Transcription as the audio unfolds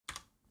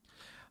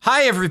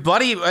Hi,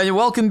 everybody.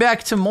 Welcome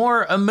back to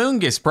more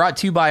Among Us, brought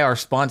to you by our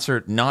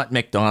sponsor, not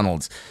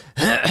McDonald's.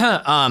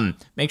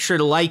 Make sure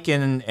to like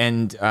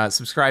and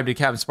subscribe to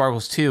Captain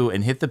Sparkles too,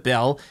 and hit the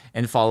bell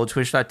and follow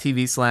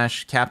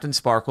twitch.tv/Captain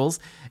Sparkles.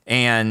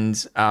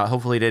 And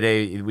hopefully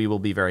today we will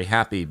be very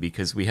happy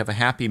because we have a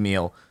Happy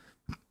Meal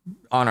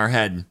on our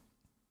head.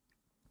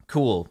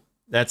 Cool.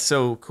 That's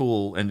so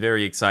cool and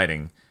very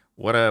exciting.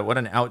 What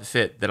an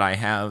outfit that I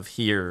have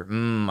here.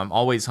 I'm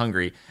always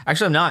hungry.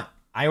 Actually, I'm not.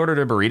 I ordered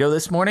a burrito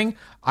this morning.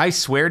 I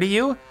swear to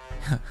you.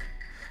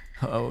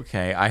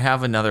 Okay, I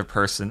have another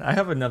person. I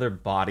have another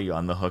body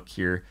on the hook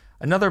here.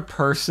 Another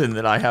person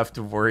that I have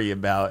to worry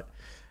about.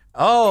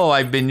 Oh,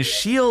 I've been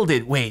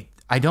shielded. Wait,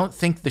 I don't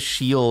think the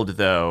shield,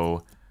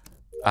 though.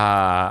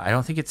 I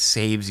don't think it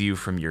saves you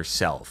from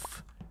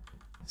yourself.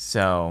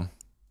 So,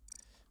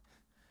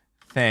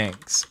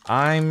 thanks.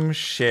 I'm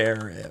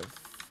Sheriff.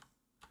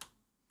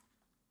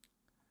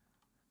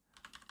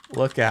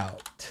 Look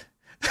out.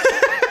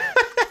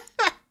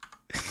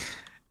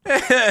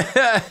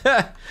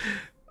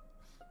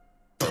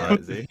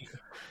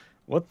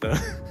 What the?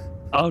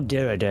 Oh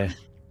dear, oh dear.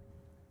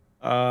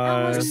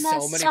 There's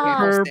so many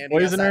people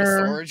standing outside of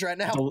storage right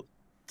now.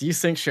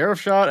 Desync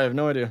sheriff shot? I have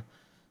no idea.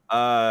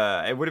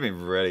 It would have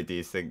been really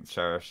decent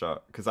sheriff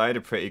shot because I had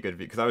a pretty good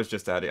view. Because I was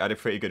just ahead. I had a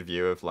pretty good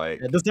view of like.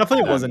 Yeah, this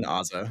definitely wasn't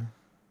Aza.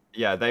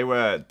 Yeah, they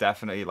were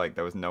definitely like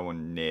there was no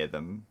one near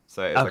them,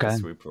 so it was like a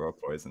swooper or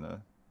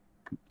poisoner.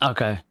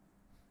 Okay.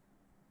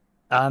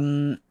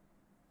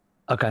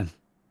 Okay.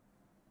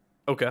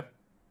 Okay.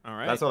 All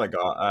right. That's all I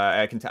got.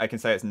 I can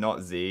say it's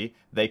not Z.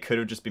 They could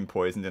have just been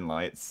poisoned in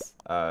lights.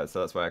 So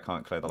that's why I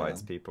can't clear the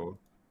lights, people.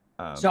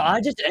 So I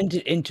just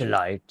entered into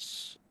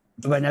lights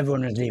when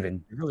everyone was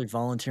leaving. You're really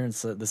volunteering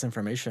this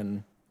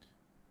information.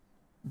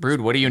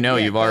 Brood, what do you know?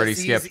 You've already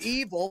skipped.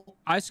 Evil.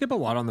 I skip a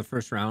lot on the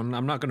first round.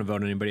 I'm not going to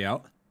vote anybody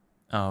out.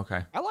 Oh,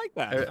 okay. I like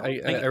that.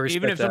 I respect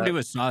Even if somebody that.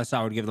 was sus,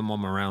 I would give them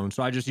one more round.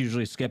 So I just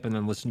usually skip and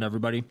then listen to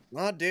everybody.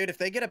 Oh, dude, if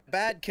they get a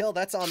bad kill,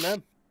 that's on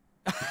them.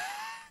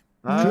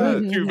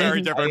 Two very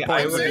different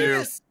points of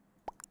view.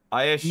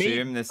 I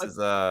assume this is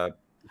a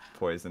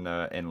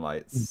poisoner in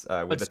lights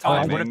with the What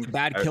timing. if the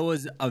bad kill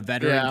was a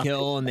veteran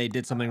kill and they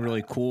did something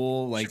really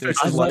cool? Like there's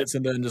Fixes lights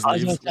and then just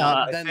leaves.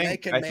 Then they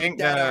can make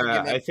that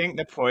argument. I think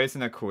the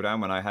poisoner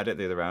cooldown when I had it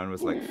the other round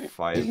was like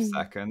 5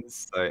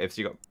 seconds. So if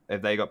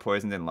they got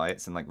poisoned in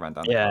lights and like ran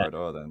down the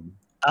corridor, then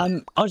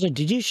Also,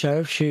 did you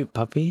sheriff shoot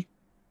Puppy?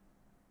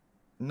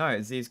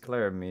 no, Z's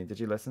clear of me. Did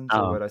you listen to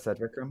what I said,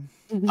 Vikram?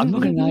 I'm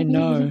not gonna lie,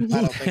 no. I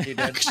don't think you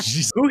did.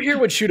 Who here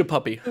would shoot a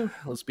puppy?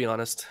 Let's be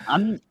honest.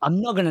 I'm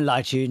not gonna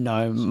lie to you,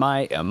 no.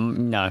 My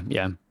no,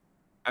 yeah.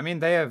 I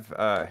mean, they have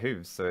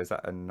hooves, so is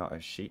that not a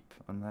sheep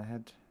on their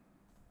head?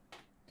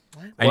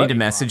 I need to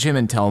message him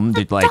and tell him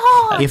that, like,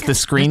 if the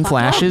screen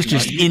flashes,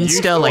 just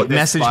insta, like,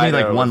 message me,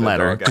 like, one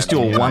letter. Just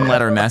do a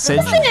one-letter message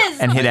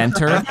and hit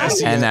enter,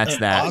 and that's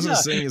that. I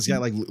was saying it's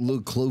got, like,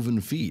 little cloven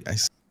feet.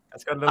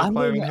 It's got little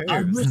cloven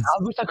hooves.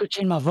 I wish I could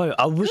change my vote.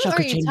 I wish I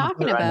could change my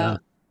vote right now.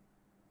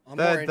 I'm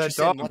more The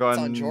interested in dog what's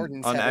on on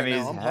Jordan's head right Emmy's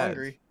now. I'm head.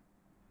 hungry.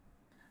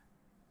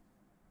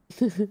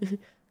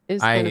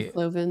 Is kind of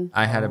cloven.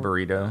 I had a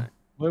burrito.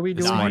 What are we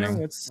This doing? morning.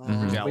 What's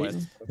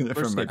Jealous.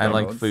 I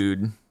like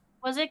food.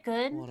 Was it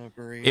good? What a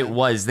burrito. It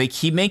was. They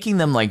keep making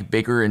them, like,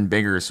 bigger and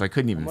bigger, so I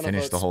couldn't even gonna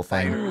finish vote the whole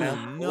thing. Spider now.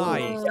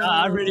 Nice.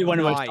 I really want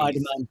to watch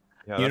Spider-Man.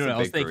 Yeah, You that's know a what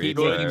else big they keep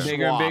burrito. making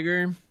bigger and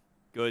bigger?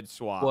 Good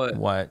swap. What?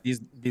 What?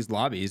 These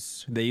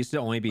lobbies. They used to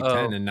only be Oh.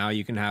 10, and now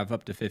you can have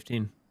up to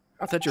 15.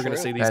 I thought you were going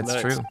to say these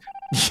That's next.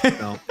 true.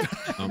 No.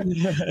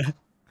 Okay.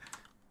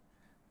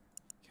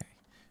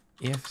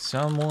 If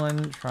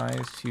someone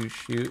tries to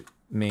shoot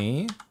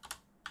me...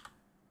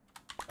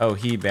 Oh,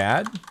 he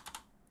bad?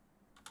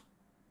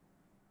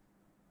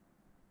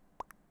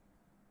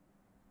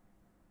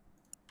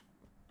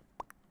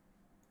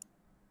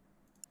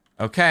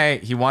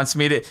 Okay, he wants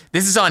me to...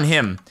 This is on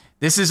him.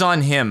 This is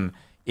on him.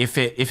 If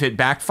it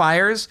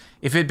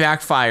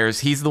backfires,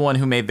 he's the one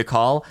who made the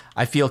call.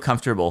 I feel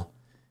comfortable.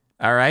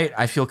 All right,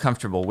 I feel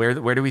comfortable. Where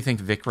do we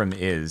think Vikram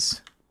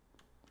is?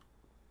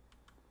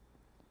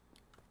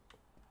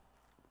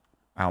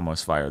 I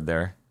almost fired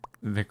there.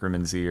 Vikram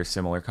and Z are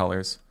similar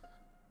colors.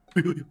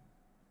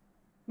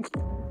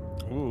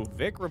 Ooh,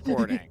 Vic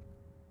reporting.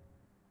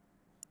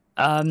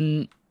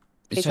 So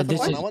Take this the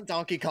is I want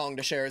Donkey Kong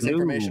to share his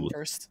information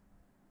first.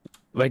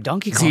 wait,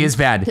 Donkey Kong. Z is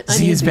bad. I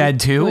Z need is to- bad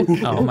too.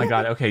 Oh my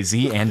god. Okay,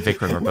 Z and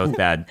Vikram are both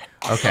bad.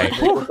 Okay.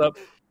 What's up?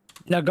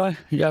 No, go.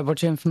 Yeah,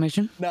 what's your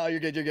information? No, you're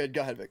good. You're good.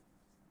 Go ahead, Vic.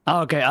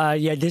 Oh, okay.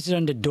 Yeah, this is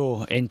on the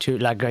door into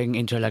like going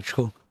into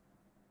electrical.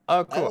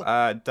 Oh, cool.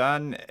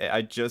 Dunn,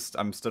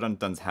 I'm stood on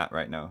Dunn's hat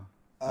right now.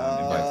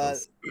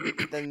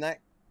 Then that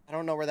I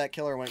don't know where that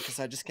killer went because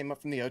I just came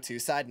up from the O2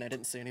 side and I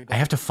didn't see anybody. I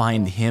have to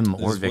find him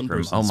or There's one Vikram.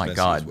 person Oh my special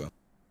god. as well.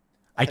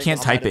 I can't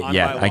type it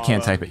yet. I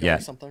can't type it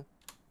yet. Something.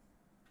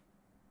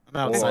 I'm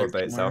Or outside.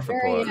 bait somewhere.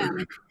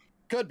 self-report.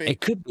 Could be.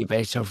 It could be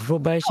based off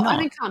of, but it's Oh, not.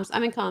 I'm in comms.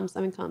 I'm in comms.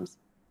 I'm in comms.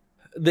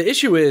 The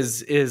issue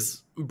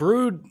is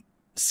Brood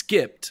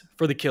skipped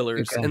for the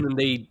killers, Okay. and then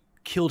they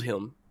killed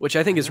him which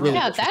I think is really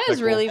Yeah, that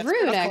is really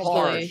rude, That's actually.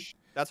 harsh.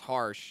 That's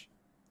harsh.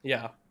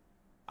 yeah.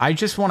 I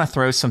just want to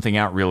throw something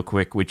out real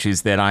quick, which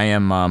is that I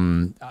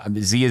am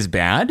Z is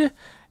bad.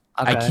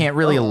 I Okay. can't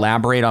really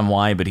elaborate on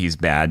why, but he's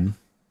bad.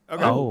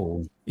 Okay.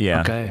 Oh.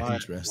 Yeah. Okay.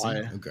 Interesting.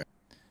 Why? Okay.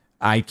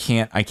 I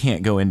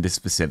can't go into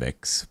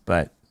specifics,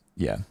 but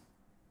yeah.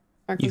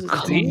 Marcus You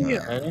is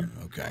can't- bad.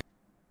 Okay.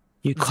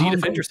 You Z, can't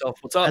defend go- yourself.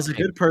 What's up? As a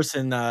good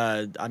person,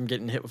 I'm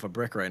getting hit with a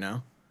brick right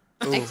now.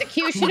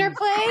 Executioner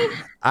play?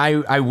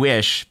 I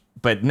wish,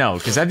 but no,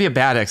 because that'd be a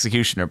bad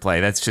executioner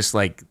play. That's just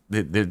like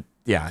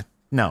yeah.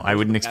 No, I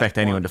wouldn't expect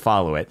anyone to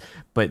follow it.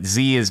 But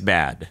Z is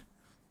bad.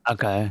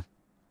 Okay.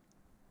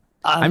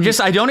 I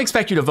don't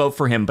expect you to vote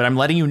for him, but I'm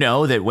letting you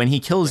know that when he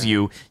kills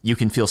you, you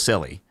can feel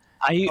silly.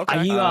 Are you Okay.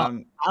 are you out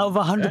of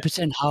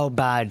 100%? How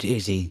bad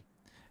is he?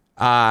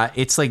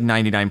 It's like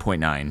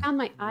 99.9. On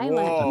my eyelid.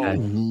 Whoa.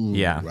 Ooh,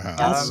 Yeah. Wow.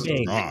 That's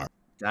big. strong.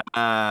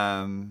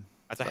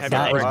 That's a heavy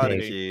That is break.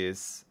 big.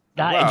 Keys.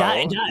 That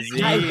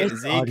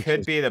is Z odd.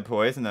 could be the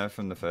poisoner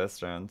from the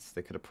first round.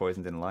 They could have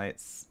poisoned in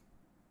lights.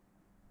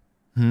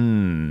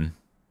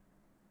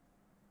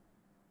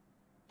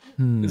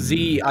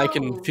 Z, I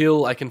can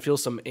feel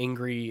some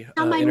angry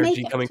How am I energy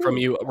making coming it from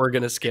too? you. We're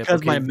gonna skip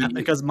Because okay, my Z.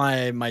 because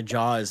my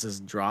jaw is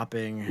just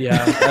dropping.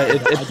 Yeah,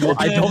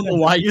 I don't know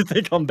why you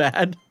think I'm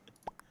bad.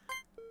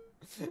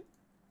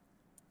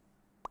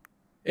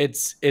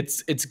 It's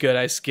good.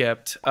 I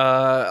skipped.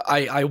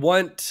 I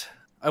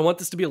want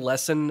this to be a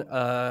lesson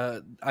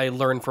I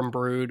learned from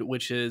Brood,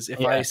 which is if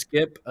I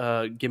skip,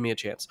 give me a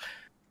chance.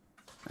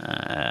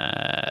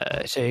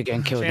 So you're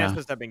getting killed now.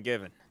 Chances have been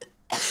given.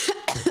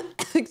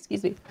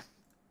 Excuse me.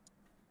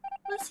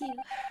 Bless you.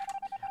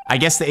 I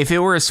guess that if it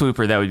were a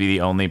swooper, that would be the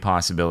only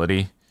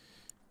possibility.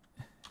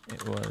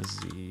 It was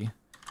the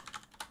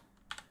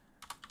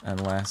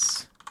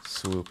unless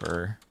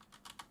swooper.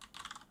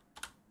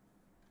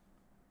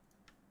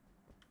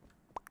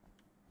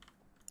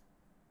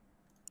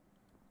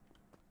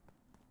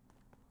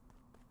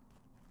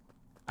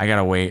 I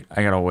gotta wait.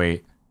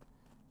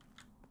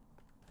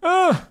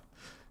 Oh!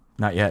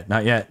 Not yet.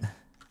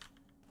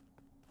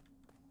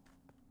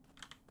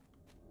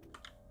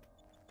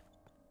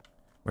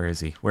 Where is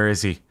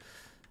he?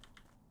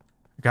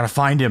 I gotta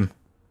find him.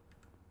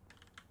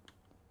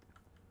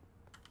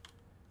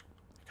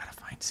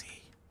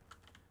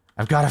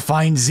 I've gotta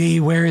find Z.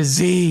 Where is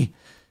Z?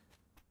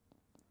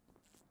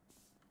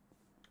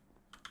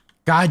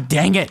 God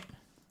dang it.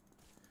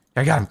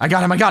 I got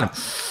him.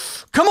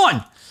 Come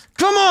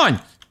on.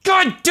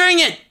 God dang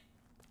it.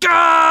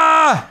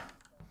 Gah!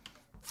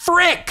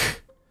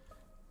 Frick.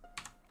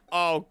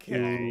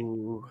 Okay.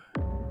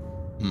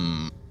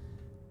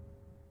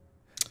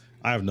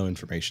 I have no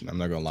information. I'm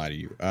not gonna lie to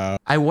you.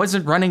 I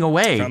wasn't running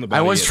away. Found the I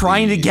body was at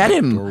trying to the get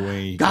him.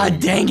 doorway God going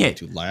dang it.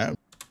 To lab.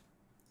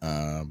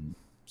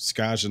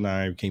 Skaj and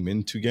I came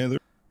in together.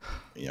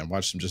 Yeah, I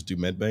watched him just do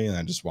medbay, and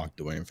I just walked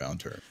away and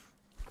found her.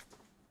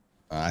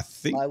 I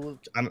think I don't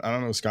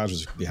know if Skaj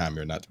was behind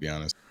me or not. To be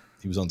honest,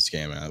 he was on the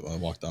scam, and I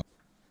walked off.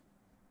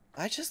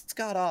 I just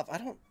got off. I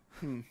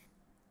don't.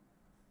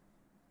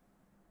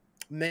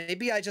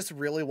 Maybe I just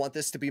really want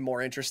this to be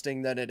more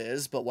interesting than it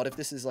is. But what if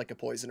this is like a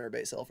poisoner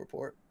based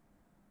self-report?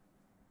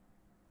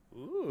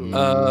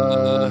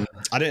 I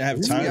didn't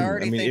have time. I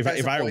already think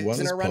if I was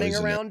poisoner running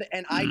poisoner, around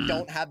and I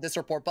don't have this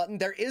report button,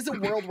 there is a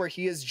world where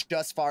he is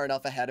just far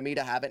enough ahead of me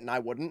to have it, and I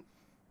wouldn't.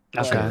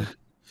 Okay.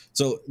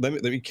 So let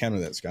me counter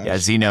that, Scott. Yeah,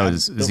 Z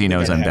knows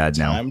I'm bad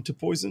now. Time to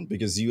poison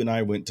because you and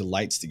I went to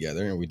lights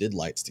together and we did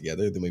lights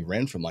together. Then we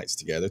ran from lights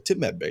together to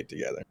medbay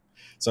together.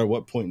 So at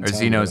what point in Or time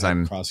Z knows would I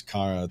I'm cross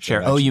Kara?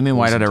 Sure. Oh, you mean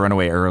why did I run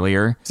away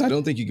earlier? I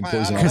don't think you can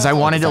poison. Because I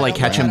wanted to like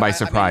catch him by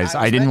surprise.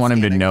 I didn't want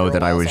him to know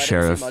that I was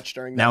sheriff.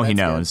 Now he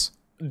knows.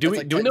 Do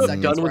we know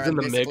if Dunn was in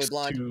the basically mix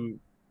blind. to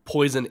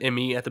poison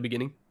Emmy at the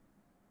beginning?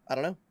 I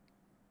don't know.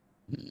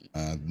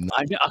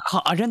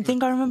 I don't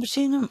think I remember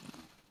seeing him.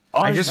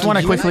 I just want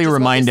to quickly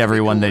remind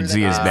everyone that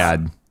Z is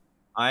bad.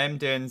 I am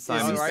doing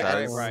Simon right,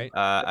 Says. right.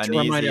 To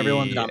remind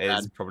everyone that I'm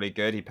Is bad. probably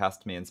good. He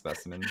passed me in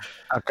specimen.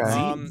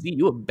 Okay. Z,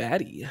 you a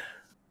baddie.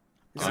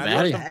 Can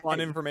I throw some fun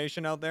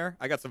information out there?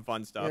 I got some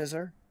fun stuff. Yes,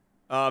 sir.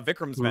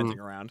 Vikram's venting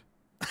around.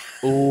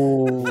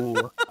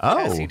 Oh.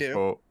 Yes, you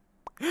do.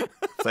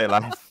 Say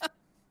less.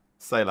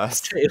 Say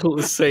less.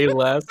 Say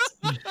less.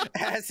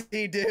 As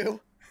he do.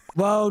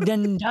 Well,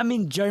 then that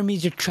means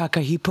Jeremy's a tracker.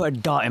 He put a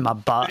dart in my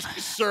butt.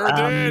 Sure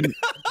did.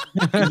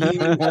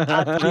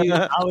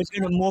 I was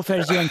going to morph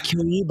as you and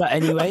kill you, but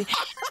anyway.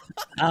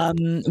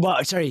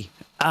 Well, sorry.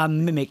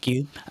 Mimic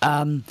you.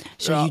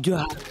 So you do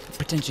have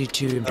potentially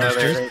 2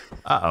 imposters.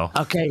 Uh-oh.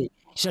 Okay.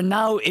 So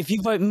now, if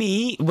you vote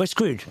me, we're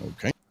screwed.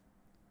 Okay.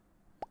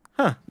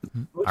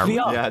 We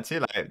are. Yeah, too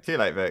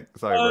late, Vic.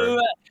 Sorry, bro.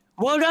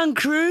 Well done,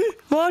 crew.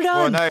 Well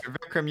Well, done. no,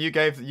 Vikram, you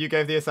gave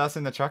the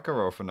assassin the tracker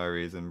roll for no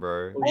reason,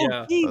 bro.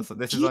 Yeah.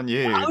 This is on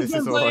you. This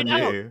is all on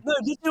you. No,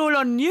 this is all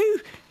on you.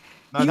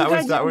 No, You that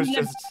guys was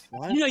didn't just You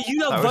know, you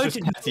that have was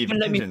voted. just petty and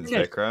let me vengeance,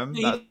 finish. Vikram.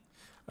 You- That-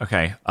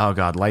 Okay. Oh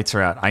god, lights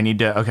are out. I need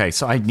to. Okay,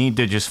 so I need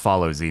to just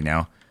follow Z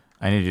now.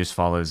 I need to just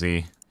follow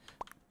Z.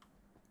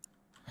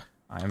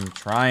 I'm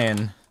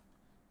trying.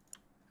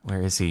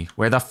 Where is he?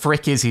 Where the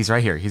frick is he? He's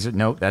right here. He's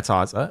nope. That's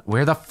Oz.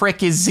 Where the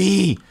frick is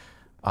Z?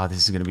 Oh, this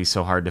is gonna be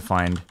so hard to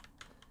find.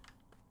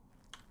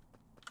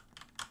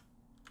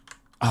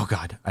 Oh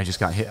God, I just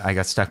got hit. I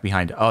got stuck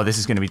behind. Oh, this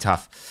is gonna be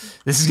tough.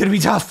 This is gonna be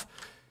tough.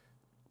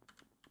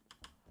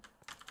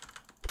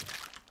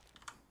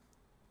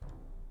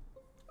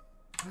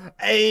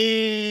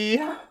 Hey.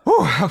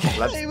 Whew,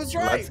 okay. He was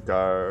right. Let's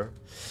go.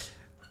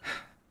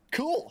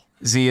 Cool.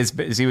 Z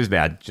was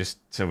bad. Just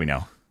so we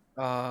know.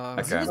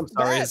 Okay. I'm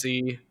sorry,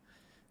 Z.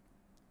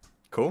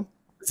 Cool.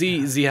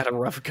 Z had a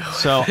rough go.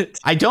 So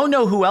I don't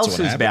know who else was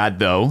happened. bad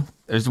though.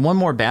 There's one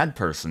more bad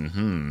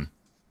person.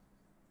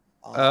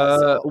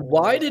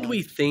 Why did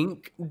we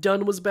think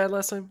Dunn was bad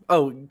last time?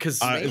 Oh,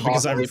 because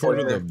I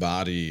reported the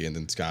body, and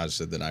then Scotch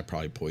said that I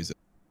probably poisoned.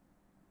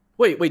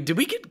 Wait. Did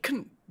we get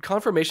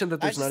confirmation that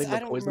there's not even I a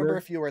don't poison remember there?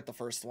 if you were at the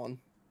first one.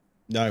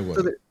 No, I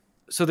wasn't.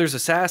 So there's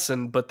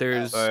assassin, but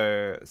there's.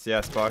 So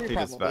yeah, Sparky You're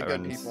just probably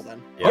good veterans. people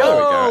then. Yeah, there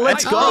we go.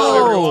 Let's Hey,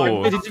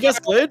 go. Wait, did you guys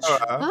glitch?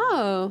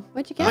 Oh,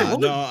 what'd you get?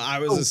 No, I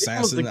was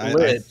assassin. I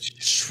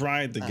glitch.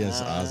 tried to guess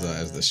Ozza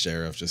as the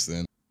sheriff just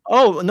then.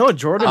 Oh no,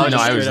 Jordan. Oh you no,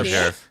 I straight was up- the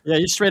sheriff. Yeah,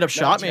 you straight up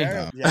shot me.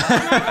 Jared, No.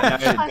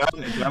 Yeah.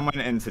 Dunn went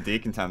into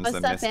decontam, What's so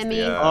up, missed Emmy?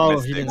 the, Oh,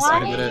 missed he the didn't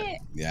excitement. say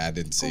it. Yeah, I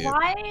didn't see it.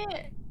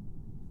 Why?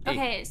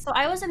 Okay, so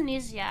I was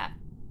amnesiac,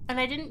 and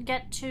I didn't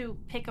get to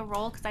pick a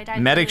role because I died.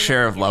 Medic really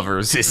sheriff at the beginning.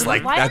 lovers is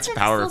like Why that's does it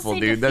still powerful, say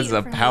dude. That's a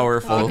defeat for me?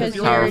 powerful, Because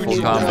you're powerful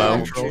neutral. combo.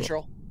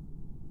 Neutral.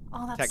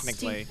 Oh, that's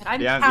Technically. stupid.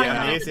 I'm The counting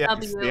that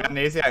as a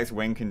amnesiac's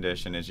win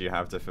condition is you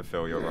have to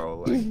fulfill your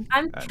role. Like,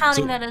 I'm and-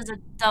 counting So, that as a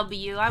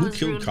W. I who was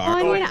killed rude. Carl?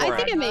 Well, I mean, Go I for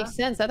think it. it makes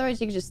sense.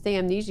 Otherwise, you could just stay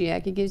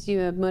amnesiac. It gives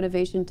you a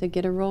motivation to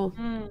get a role.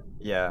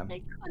 Yeah.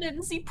 I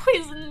couldn't see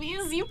poison me.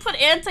 You put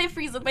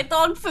antifreeze in my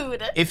dog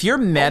food. If you're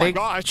medic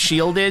gosh.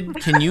 shielded,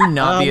 can you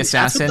not be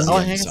assassin? Oh,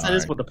 I'm I guess that sorry.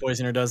 is what the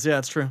poisoner does. Yeah,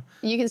 it's true.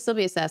 You can still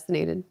be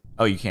assassinated.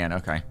 Oh, you can.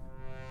 Okay.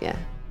 Yeah.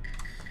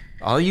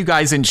 All you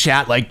guys in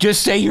chat, like,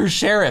 just say you're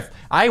sheriff.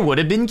 I would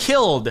have been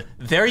killed.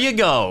 There you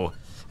go.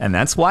 And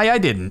that's why I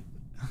didn't.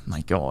 Oh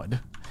my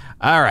God.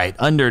 All right,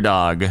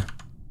 underdog.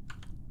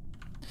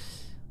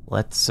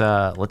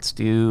 Let's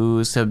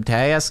do some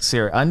tasks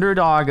here.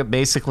 Underdog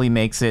basically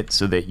makes it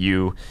so that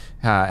you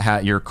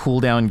your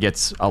cooldown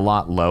gets a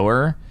lot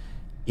lower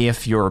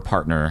if your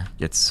partner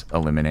gets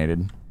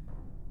eliminated.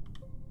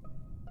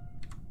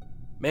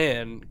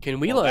 Man, can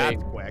we Well, like?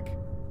 that's quick.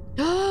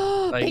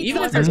 Like, Paid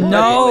even if sulfur there's port.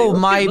 No, let's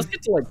my let's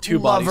get to like two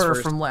bodies lover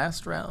first. from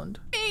last round.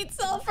 Paid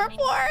sulfur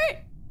port.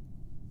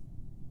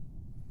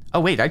 Oh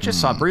wait, I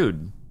just saw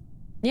Brood.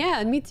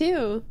 Yeah, me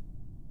too.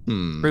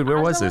 Brood, where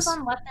was Ozza this?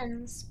 on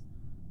weapons.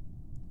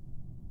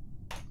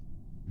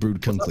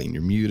 Brood, come clean.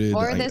 You're muted.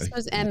 Or this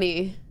was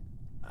Emmy.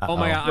 Oh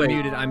my god, Wait. I'm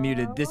muted. I'm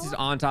muted. This is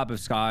on top of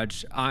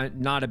Scotch.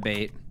 Not a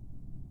bait.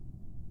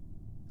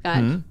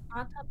 God.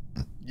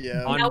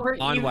 Yeah. On, Now we're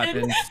on even.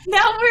 weapons.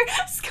 Now we're.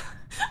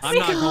 I'm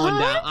not going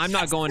down. I'm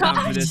not going down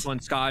for this one,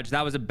 Scotch.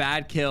 That was a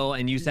bad kill,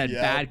 and you said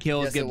Yep. bad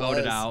kills Yes, get it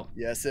voted was. out.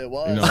 Yes, it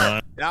was. You know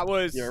what? That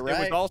was. You're It was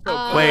right.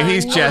 also. Wait,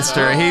 he's no.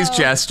 Jester. He's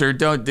Jester.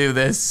 Don't do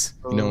this.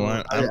 You know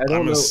what? I I'm don't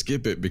gonna know.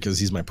 skip it because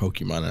he's my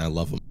Pokemon and I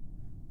love him.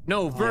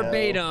 No,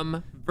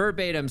 verbatim.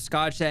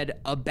 Scotch said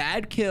a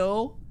bad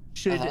kill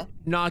should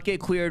not get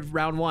cleared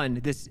round one.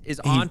 This is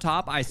on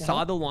top. I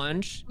saw the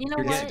lunge. You know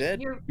You're what? gonna-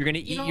 did. You're gonna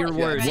You eat know your what?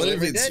 words. What Right.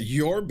 if it's did.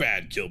 your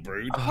bad kill,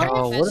 Brood?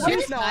 Oh, That's what true.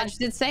 if- Scotch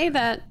did say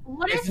that.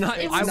 What It's if not-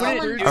 it I was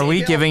wouldn't- someone- Are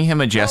we giving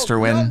him a Jester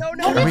win? No,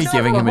 Are we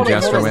giving him a hold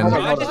on, Jester hold on, win?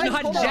 hold on. It's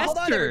not Hold on,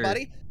 Jester.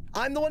 everybody.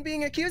 I'm the one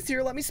being accused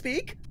here. Let me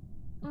speak.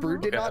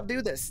 Brood did Okay. not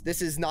do this.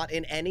 This is not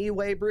in any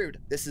way Brood.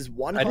 This is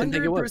didn't think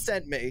it was.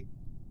 100% me.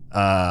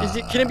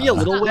 Can it be a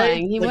little not way?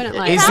 lying. He wouldn't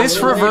lie. Is this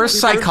Exactly. reverse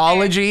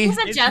psychology? He's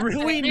a It's jester.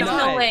 really There's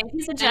not. no way.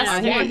 He's a I I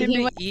jester. know. want him He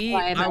to wouldn't eat.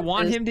 lie I about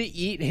want this. him to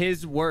eat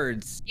his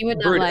words. He would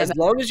not Brood, lie as about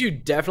long as you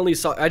definitely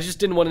saw, I just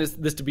didn't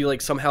want this to be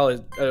like somehow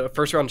a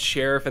first round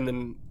sheriff and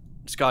then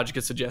Scotch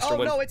gets a Jester Oh,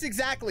 win. no, it's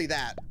exactly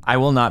that. I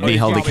will not be he's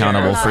held probably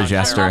accountable right. for I'm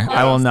Jester. not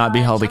I will not be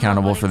voting held Scotch.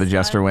 accountable I'm for the not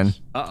Jester win.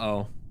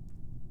 Uh-oh.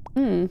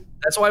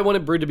 That's why I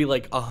wanted Brood to be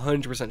like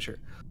 100% sure.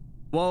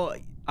 Well,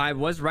 I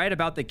was right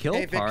about the kill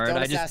Hey, Vic, part. don't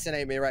I just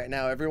assassinate me right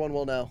now. Everyone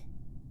will know.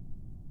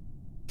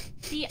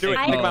 See, Do it.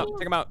 I Take him out. think-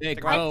 Take him out. Vic,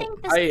 Take him out. I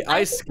think this- I think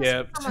this is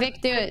skipped. someone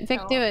Vic, do it. Vic,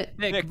 do it.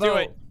 Vic, Nick, vote. do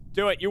it.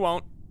 Do it. You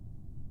won't.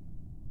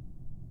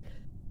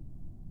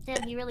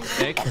 Damn, he really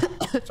Vic.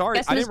 Sorry,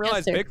 Guess I who's didn't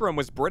realize Jester? Vikram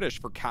was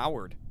British for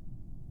coward.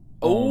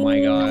 Oh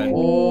my god.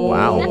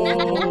 Wow.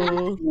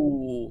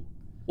 Ooh.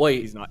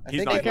 Wait, He's not. I He's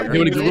think not. I can Vikram. You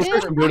wanna Google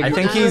search? You wanna I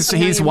Google think search?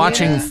 he's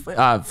watching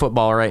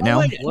football right now.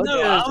 What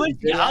I went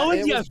Yeah, to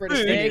it get was British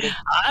food. Canadian.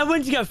 I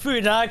went to get food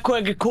and I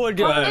couldn't record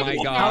Oh Oh my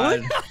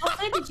god. What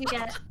food did you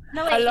get?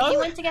 No, wait, Hello? you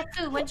went to get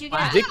food. What'd you get?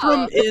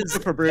 Vikram is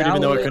For Brood,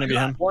 even though it couldn't be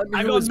him. One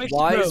I who got is mixed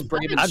wise, grill.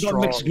 brave, and I got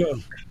strong. mixed grill.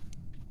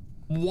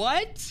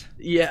 What?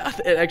 Yeah,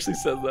 it actually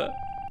says that.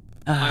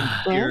 I'm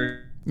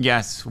scared.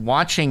 Yes,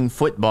 watching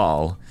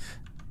football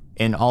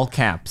in all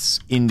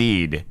caps,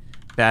 indeed.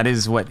 That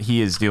is what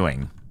he is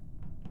doing.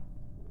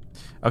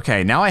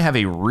 Okay, now I have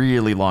a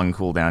really long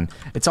cooldown.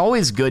 It's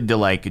always good to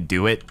like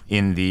do it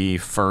in the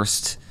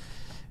first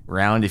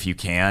round if you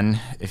can,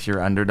 if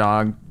you're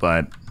underdog,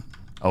 but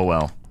oh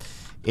well.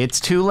 It's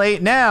too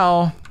late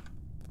now.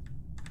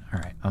 All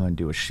right, I'm gonna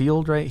do a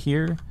shield right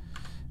here,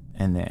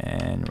 and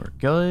then we're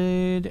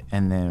good,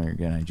 and then we're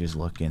gonna just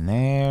look in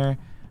there.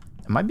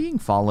 Am I being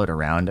followed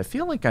around? I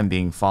feel like I'm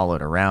being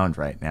followed around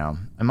right now.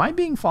 Am I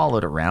being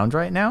followed around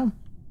right now?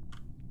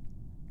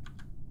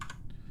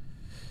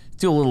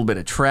 Do a little bit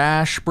of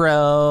trash,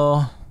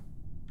 bro.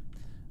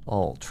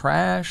 Oh,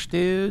 trash,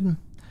 dude.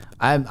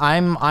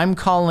 I'm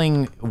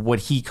calling what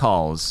he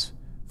calls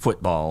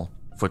football.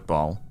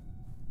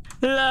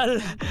 Lol.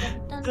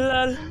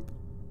 Lol.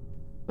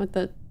 What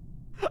the?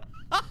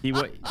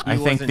 I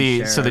think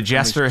the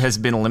jester has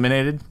been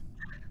eliminated.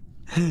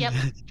 Yep.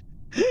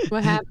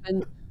 What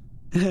happened?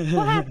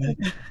 What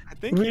happened? I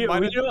think he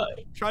might have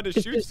tried to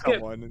shoot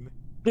someone. And...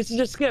 This is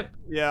a skip.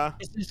 Yeah.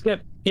 This is a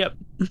skip. Yep.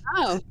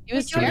 Oh, he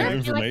was scared.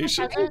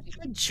 Information.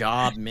 Good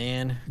job,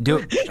 man.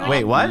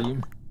 Wait, what?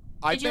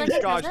 I think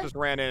Scotch just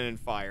ran in and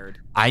fired.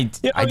 I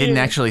didn't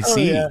actually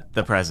see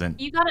the present.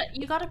 You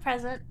got a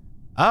present.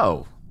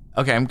 Oh,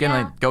 okay. I'm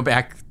gonna go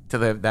back to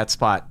that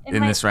spot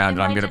in this round,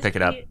 and I'm gonna pick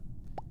it up.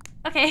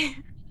 Okay.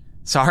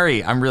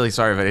 Sorry, I'm really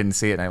sorry if I didn't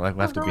see it and I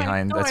left it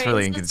behind. That's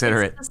really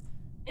inconsiderate.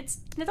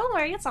 Don't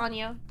worry, it's on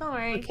you. Don't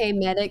worry. Okay,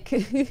 medic.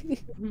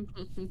 I'm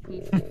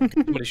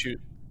gonna shoot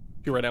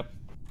you right now.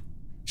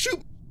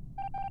 Shoot.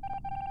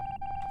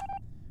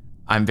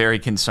 I'm very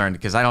concerned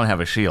because I don't have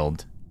a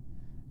shield.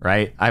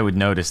 Right? I would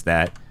notice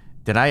that.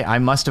 Did I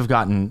must have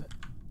gotten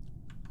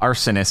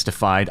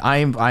arsonistified.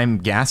 I'm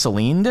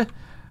gasolined.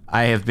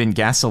 I have been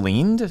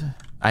gasolined.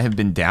 I have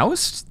been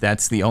doused.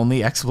 That's the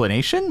only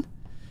explanation.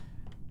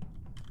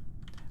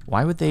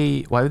 Why would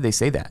they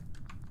say that?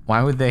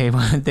 Why would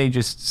they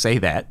just say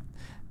that?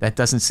 That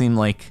doesn't seem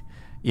like,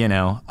 you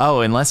know,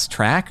 oh, unless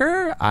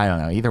tracker? I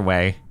don't know. Either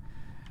way,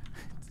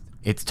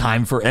 it's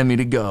time for Emmy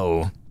to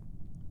go.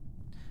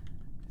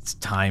 It's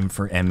time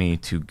for Emmy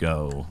to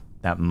go.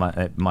 That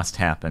must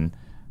happen.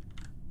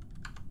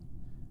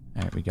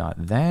 All right, we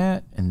got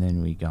that, and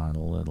then we got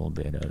a little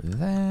bit of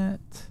that.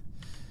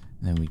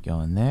 And then we go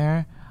in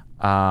there.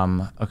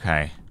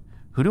 Okay.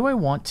 Who do I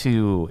want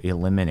to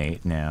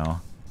eliminate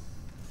now?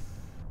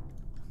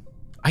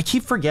 I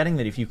keep forgetting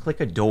that if you click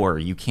a door,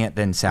 you can't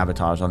then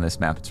sabotage on this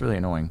map. It's really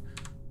annoying.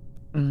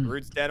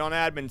 Root's dead on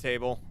admin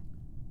table.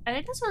 I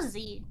think this was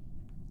Z.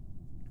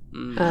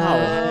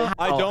 I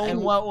don't.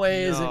 In what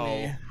way is it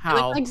me? It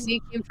How? looked like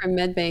Z came from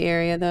Medbay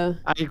area though.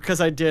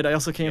 Because I did. I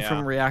also came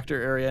from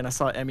reactor area, and I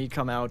saw Emmy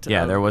come out.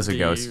 Yeah, there was a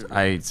ghost.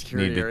 I need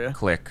to area.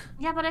 click.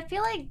 Yeah, but I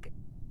feel like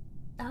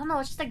I don't know.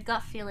 It's just a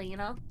gut feeling, you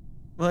know.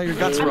 Well, your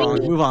gut's wrong.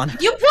 Move on.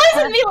 You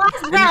poisoned me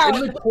last round.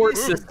 In the court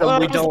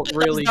system, we don't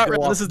really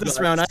go This is this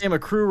round. I am a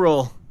crew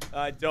roll.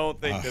 I don't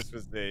think this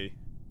was Z.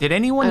 Did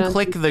anyone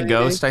click the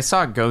ghost? I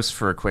saw a ghost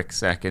for a quick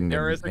second.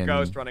 There is a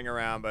ghost running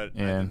around, but I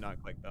did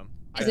not click them.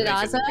 Is it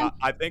Ozza?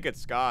 I think it's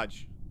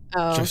Scotch.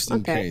 Oh, just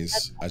in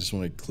case, I just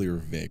want to clear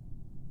Vic.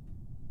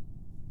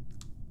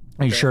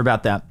 Are you sure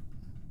about that?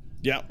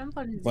 Yeah,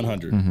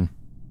 100. Mm-hmm.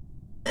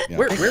 Yeah.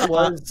 Where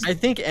was? I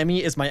think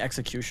Emmy is my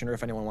executioner.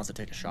 If anyone wants to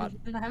take a shot,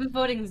 I'm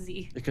voting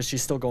Z. because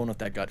she's still going with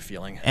that gut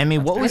feeling. Emmy,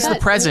 what was the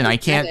present? I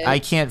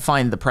can't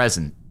find the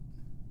present.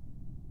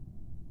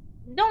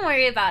 Don't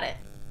worry about it.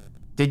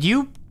 Did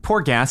you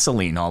pour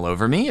gasoline all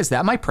over me? Is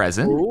that my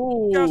present?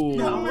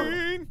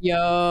 Yo.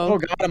 Oh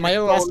god, am I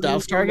a lost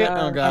Douse target?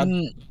 Oh god.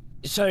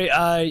 Sorry,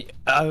 I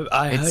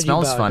It heard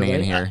smells you, funny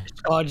in here.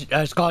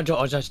 Scarjo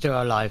or are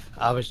still alive.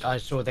 I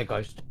saw the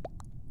ghost.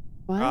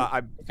 What?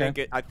 I think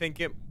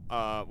it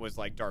was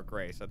like dark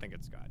gray, so I think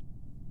it's Scott.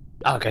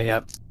 Okay,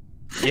 yep.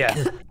 Yeah.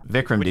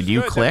 Vikram, did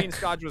you That click? means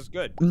Scotch was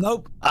good.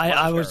 Nope.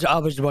 I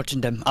was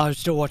watching them. I was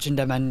still watching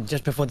them, and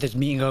just before this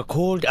meeting got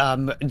called,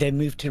 they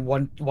moved to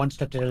one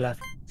step to the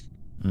left.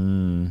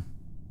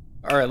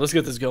 All right, let's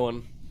get this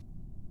going.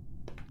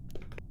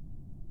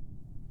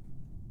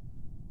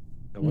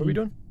 What are we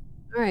doing?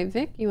 All right,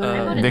 Vic, you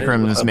want to?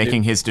 Vikram is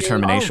making his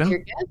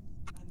determination.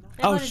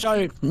 Oh,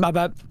 sorry, my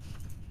bad.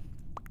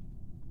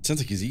 Sounds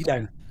like he's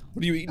eating.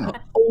 What are you eating?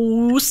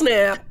 Oh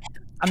snap!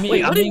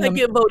 Wait, what did I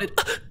get voted?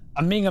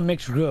 I'm being a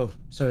mixed grill,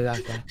 so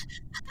that's that.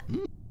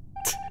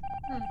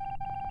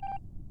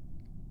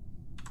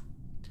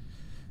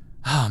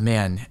 Oh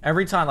man,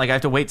 every time I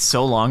have to wait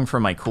so long for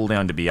my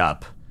cooldown to be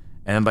up,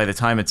 and then by the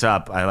time it's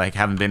up, I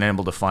haven't been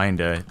able to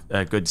find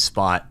a good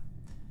spot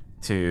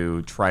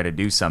to try to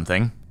do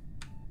something.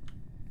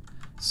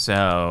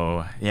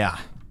 So yeah,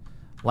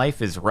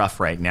 life is rough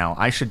right now.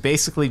 I should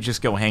basically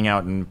just go hang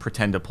out and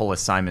pretend to pull a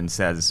Simon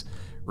Says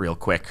real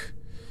quick.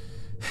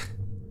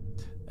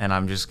 And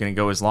I'm just gonna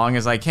go as long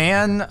as I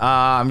can.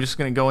 I'm just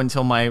gonna go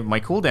until my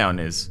cooldown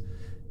is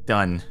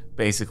done,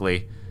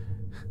 basically.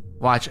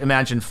 Watch,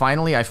 imagine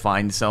finally I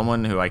find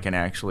someone who I can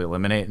actually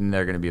eliminate and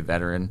they're gonna be a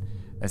veteran.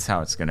 That's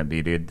how it's gonna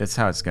be, dude. That's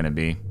how it's gonna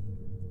be.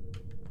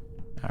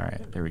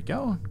 Alright, there we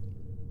go.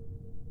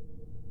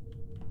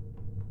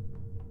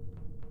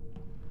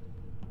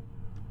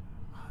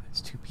 Oh,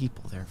 There's 2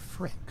 people there.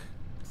 Frick.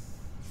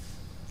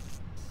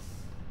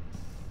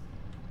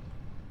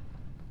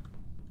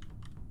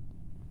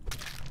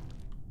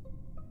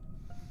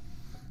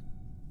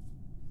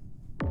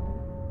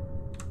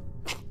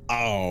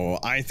 Oh,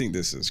 I think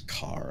this is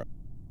Kara.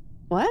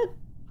 What?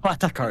 Oh, I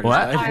thought Kara.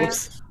 What?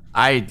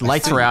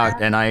 Lights were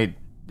out, and I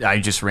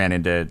just ran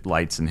into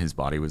Lights, and his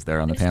body was there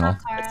on the panel.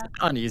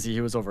 Uneasy.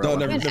 He was over. No,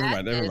 never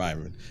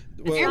mind.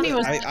 Well, Jeremy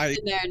was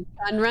in there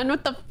and run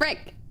with the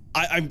frick.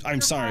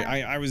 I'm sorry.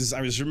 I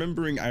was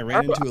remembering I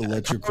ran into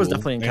electrical,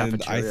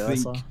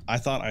 and I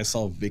thought I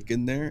saw Vic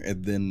in there,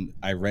 and then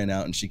I ran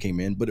out and she came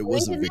in, but it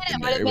wasn't Vic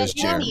in there. It was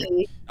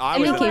Jeremy. I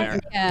was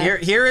in there.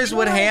 Here is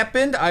what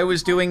happened. I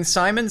was doing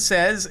Simon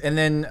Says, and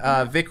then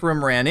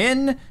Vikram ran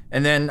in,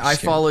 and then I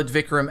followed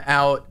Vikram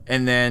out,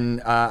 and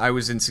then I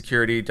was in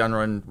security.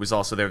 Dunrun was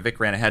also there. Vic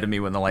ran ahead of me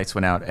when the lights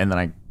went out, and then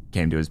I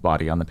came to his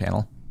body on the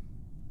panel.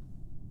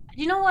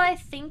 Do you know what I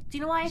think? Do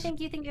you know why I think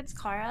you think it's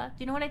Kara?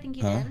 Do you know what I think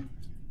you did?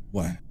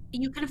 What?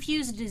 You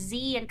confused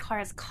Z and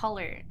Kara's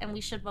color, and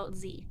we should vote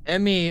Z.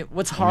 Emmy,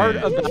 what's hard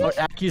about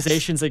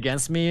accusations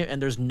against me,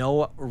 and there's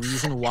no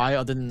reason why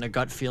other than a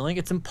gut feeling,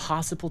 it's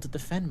impossible to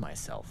defend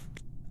myself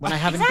when I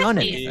haven't done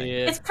anything.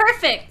 It's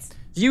perfect.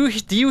 Do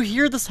you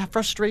hear this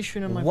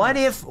frustration in my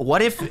voice?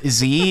 What if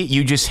Z,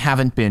 you just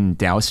haven't been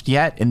doused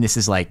yet, and this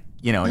is like,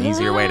 you know, an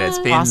easier way to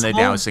spin the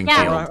dousing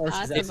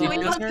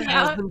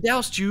field.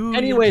 Doused you.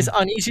 Anyways,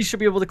 Uneasy should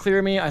be able to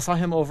clear me. I saw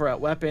him over at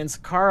weapons.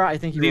 Kara, I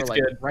think you were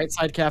like right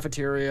side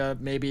cafeteria,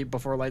 maybe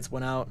before lights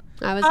went out.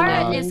 I was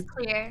Kara is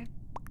clear.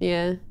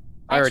 Yeah.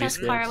 I trust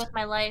Kara with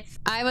my life.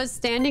 I was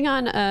standing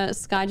on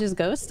Scotch's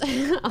ghost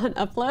on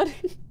upload.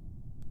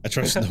 I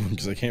trust no one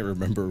because I can't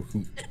remember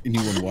who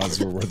anyone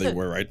was or where they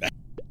were right now.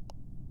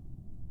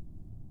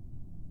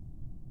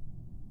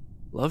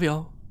 Love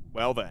y'all.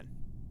 Well then.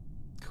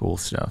 Cool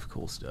stuff.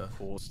 Cool stuff.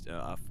 Cool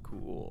stuff.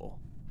 Cool.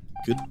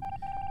 Good.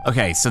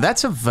 Okay, so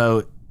that's a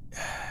vote.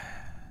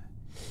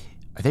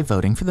 Are they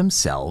voting for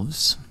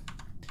themselves?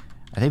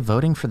 Are they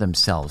voting for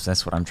themselves?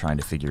 That's what I'm trying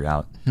to figure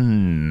out. Let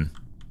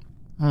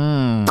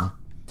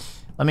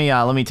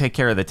me take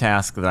care of the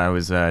task that I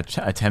was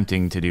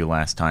attempting to do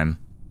last time.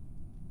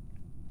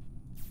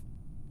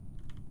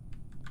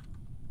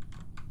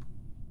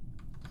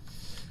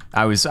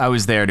 I was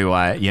there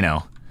to you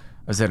know,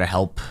 I was there to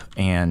help,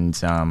 and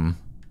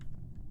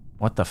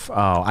what the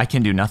oh, I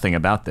can do nothing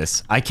about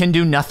this. I can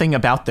do nothing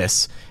about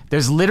this.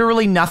 There's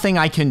literally nothing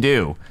I can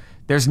do.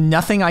 There's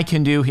nothing I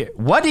can do here.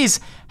 What is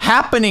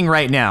happening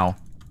right now?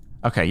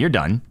 Okay, you're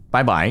done.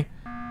 Bye-bye.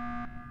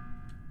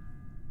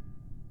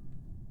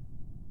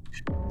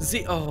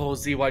 Z,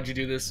 why'd you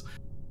do this?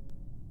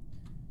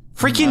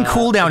 Freaking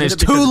cooldown is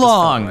too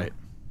long. Right.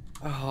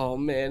 Oh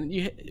man,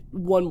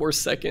 one more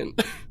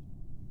second.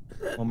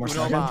 One more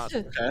second.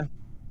 Okay.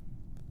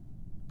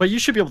 But you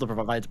should be able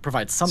to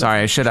provide some. Sorry,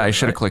 I should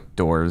have clicked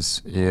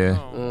doors. Yeah.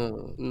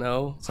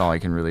 No. That's all I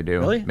can really do.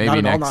 Really?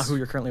 Maybe not who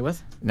you're currently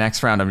with.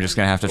 Next round, I'm just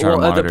gonna have to try to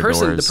monitor doors.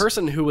 The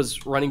person who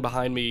was running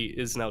behind me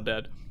is now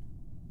dead.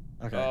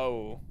 Okay.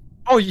 Oh.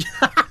 Oh yeah.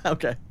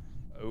 Okay.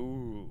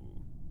 Oh.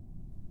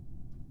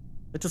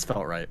 It just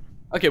felt right.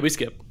 Okay, we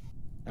skip.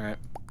 All right.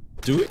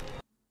 Do it.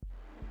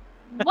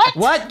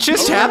 What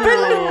just happened?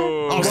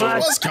 Oh, so it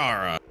was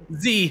Kara.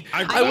 Z,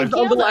 I was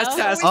on the last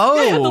task.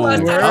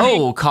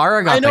 Oh,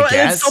 Kara got the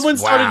guess. And someone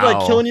started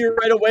like killing you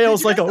right away. I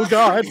was like, oh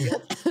god.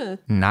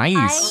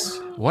 Nice.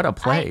 What a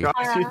play.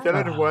 Guys, you still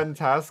had one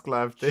task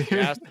left.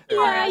 I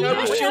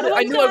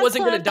knew I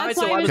wasn't gonna die,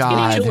 so I was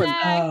getting chilling.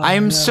 I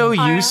am so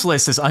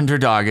useless as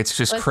underdog. It's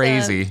just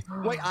crazy.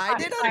 Wait, I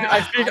did.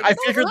 I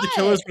figured the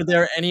killers were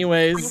there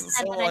anyways. I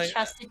said that I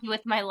trusted you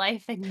with my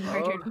life, and you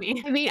murdered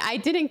me. I mean, I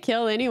didn't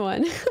kill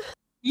anyone.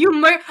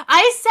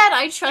 I said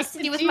I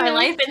trusted you with my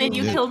life, and then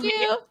you killed me.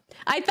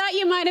 I thought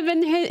you might have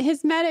been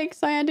his medic,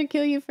 so I had to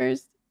kill you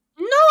first.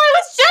 No, I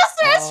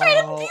was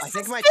trying to be I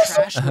think my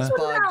trash was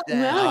bugged.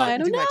 No, I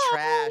don't know. My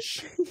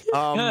trash.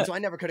 So I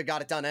never could have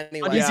got it done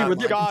anyway. Yeah,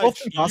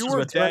 gosh, you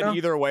were dead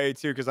either way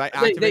too, because I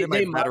activated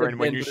my veteran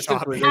when you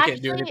shot me. They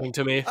can't do anything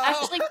to me.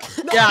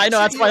 Yeah, I know.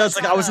 That's why I was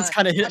like, I was just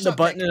kind of hitting the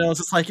button, and I was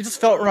just like, it just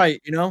felt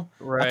right, you know?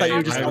 Right. I thought you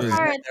were just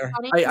there.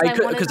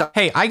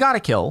 Hey, I got a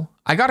kill.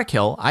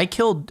 I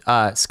killed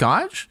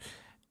Scotch,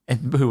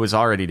 who was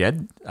already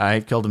dead. I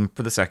killed him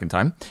for the second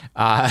time,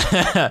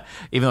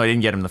 even though I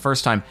didn't get him the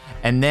first time.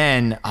 And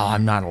then,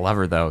 I'm not a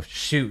lover though.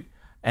 Shoot.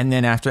 And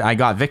then after I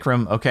got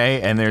Vikram,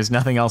 okay, and there's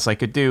nothing else I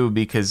could do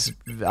because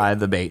I had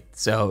the bait.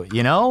 So,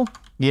 you know,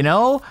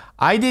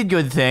 I did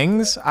good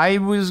things. I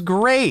was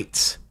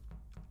great.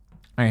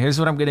 All right, here's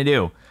what I'm going to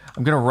do.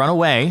 I'm going to run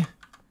away.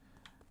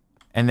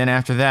 And then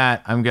after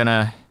that, I'm going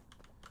to...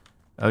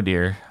 Oh,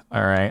 dear.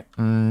 All right.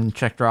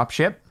 Check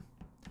dropship.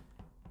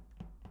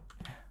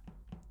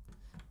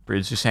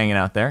 Brood's just hanging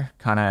out there.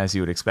 Kind of as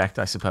you would expect,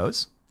 I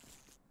suppose.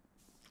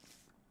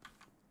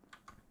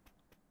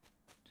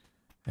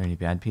 Are there any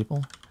bad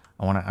people?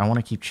 I want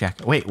to keep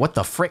checking. Wait, what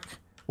the frick?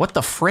 What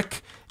the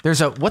frick?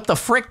 There's a... What the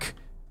frick?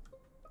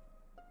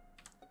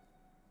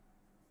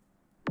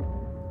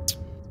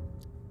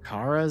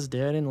 Kara's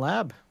dead in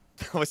lab.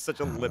 That was such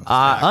a lip.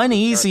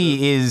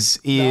 Uneasy is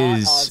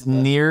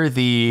near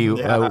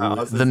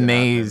the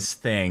maze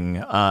thing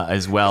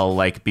as well,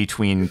 like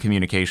between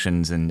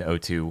communications and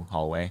O2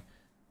 hallway.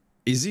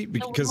 Is he?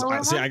 Because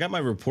I got my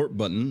report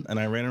button and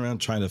I ran around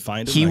trying to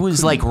find him. He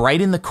was like right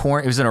in the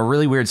corner. It was in a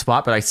really weird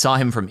spot, but I saw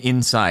him from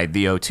inside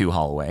the O2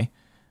 hallway.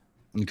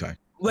 Okay.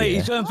 Wait,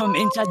 you saw him from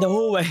inside the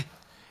hallway?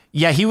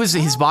 Yeah, he was.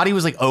 His body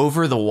was like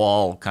over the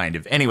wall, kind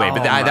of. Anyway,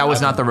 but that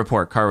was not the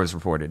report. Car was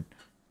reported.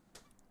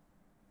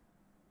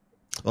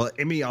 Well,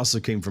 Emmy also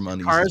came from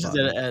Uneasy's Cars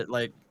body. at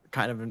like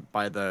kind of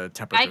by the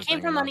temperature. I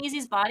came from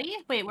Uneasy's body.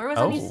 Wait, where was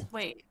Uneasy's?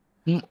 Wait.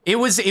 It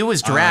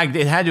was dragged.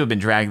 It had to have been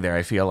dragged there.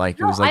 I feel like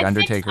it was like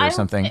Undertaker or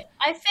something.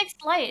 I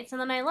fixed lights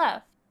and then I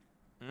left.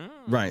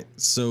 Right.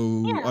 So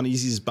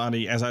Uneasy's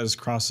body, as I was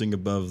crossing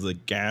above the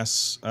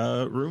gas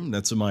room,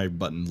 that's when my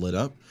button lit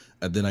up,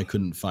 and then I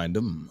couldn't find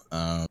him.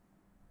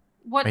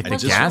 What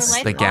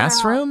the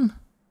gas room?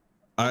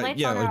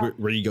 Yeah, like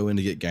where you go in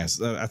to get gas.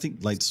 I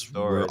think lights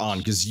were on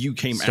because you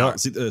came out.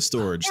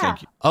 Storage. Yeah.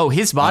 Thank you. Oh,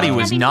 his body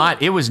was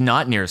not. It was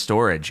not near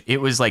storage.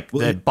 It was like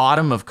the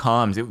bottom of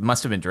comms. It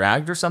must have been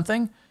dragged or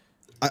something.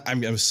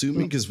 I'm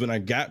assuming because when I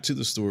got to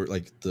the store,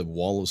 like the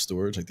wall of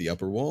storage, like the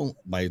upper wall,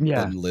 my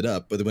button lit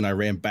up. But when I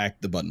ran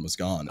back, the button was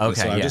gone.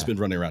 Okay, so I've just been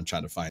running around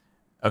trying to find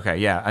it. Okay,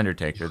 yeah,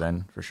 Undertaker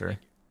then for sure.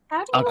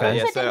 How do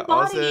you lose so a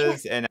body? Oz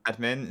is in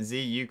admin. Z,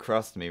 you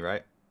crossed me,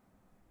 right?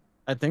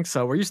 I think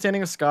so. Were you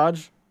standing a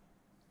Scotch?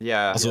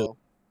 Yeah. Also,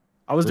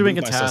 I was doing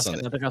a task,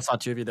 and I think I saw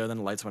two of you there. Then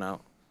the lights went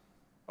out.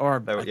 Or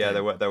there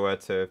were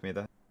two of me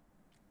there.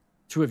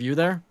 Two of you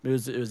there? It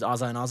was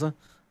Ozza and Ozza.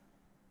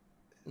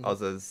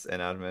 Ozza's in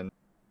admin.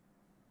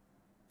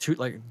 Two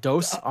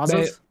Dose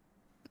Ozza.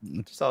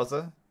 Just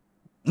Ozza.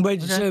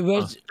 Wait, so there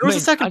was a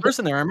second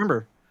person there. I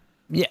remember.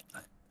 Yeah.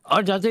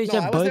 I thought you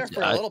said I was there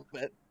for a little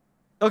bit.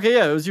 Okay,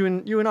 yeah, it was you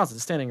and Ozza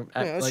standing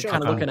at,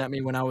 kind of looking at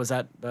me when I was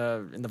at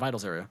in the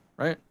vitals area,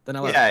 right? Then I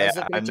left. Yeah,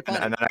 and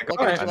then I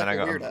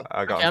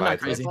got I'm not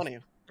crazy.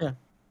 Yeah,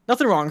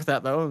 nothing wrong with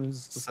that though.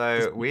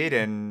 So we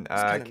didn't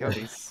kill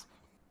these.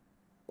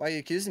 Why are you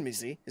accusing me,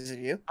 Z? Is it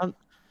you?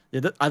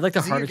 I'd like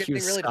to hard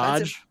accuse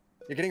Scotch.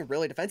 You're getting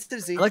really defensive,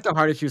 Z. I'd like to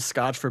hard accuse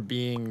Scotch for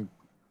being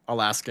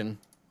Alaskan.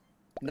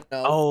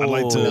 No. I'd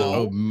like to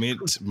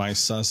omit my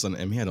sus on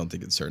Emmy. I don't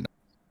think it's her.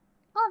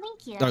 Oh,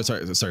 thank you. Oh,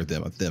 sorry,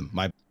 them.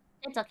 My.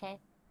 It's okay.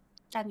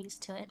 I'm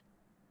used to it.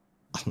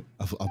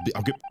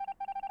 I'll get.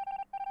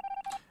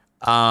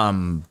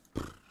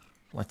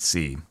 Let's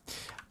see.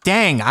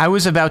 Dang, I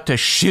was about to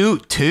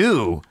shoot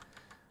too.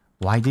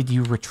 Why did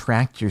you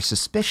retract your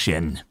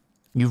suspicion?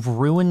 You've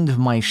ruined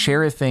my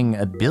sheriffing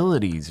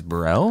abilities,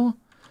 bro.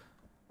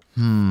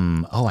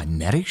 Oh, I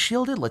medic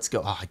shielded? Let's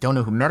go. Oh, I don't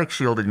know who medic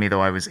shielded me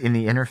though. I was in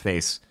the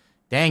interface.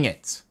 Dang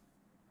it.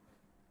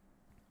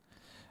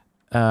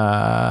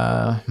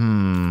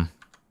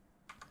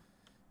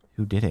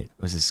 Who did it?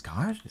 Was it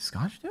Scotch? Did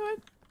Scotch do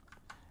it?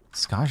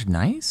 Scotch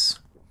nice?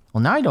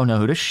 Well, now I don't know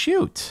who to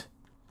shoot.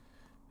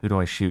 Who do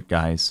I shoot,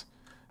 guys?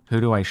 Who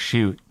do I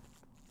shoot?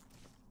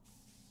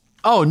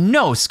 Oh,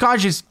 no.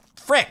 Scotch is...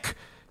 Frick.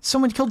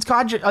 Someone killed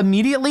Scotch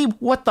immediately?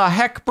 What the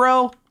heck,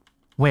 bro?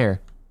 Where?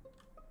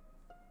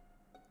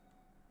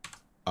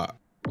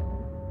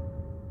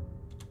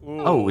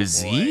 Oh, it was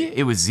Z?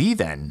 It was Z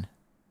then.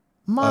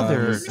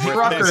 Mother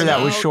trucker,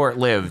 that was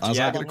short-lived. I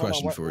got a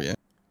question for you.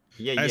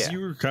 Yeah, As you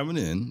were coming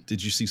in,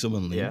 did you see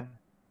someone leave? Yeah.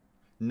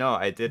 No,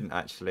 I didn't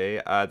actually.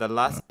 The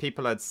last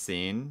people I'd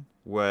seen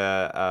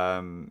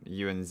were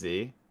you and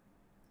Z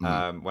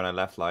when I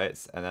left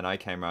lights, and then I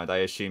came around. I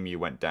assume you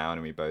went down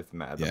and we both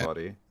met at the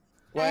body.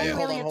 Wait,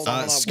 hold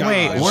on.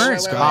 Wait,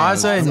 weren't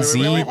Ozza and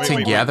Z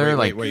together?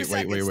 Like, wait.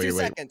 2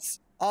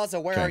 seconds.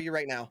 Ozza, where are you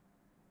right now?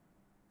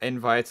 In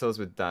vitals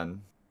with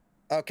Dan.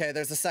 Okay,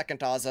 there's a second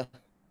Ozza.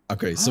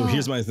 Okay, so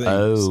here's my thing.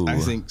 I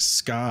think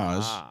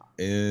Skaj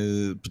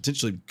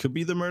potentially could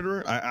be the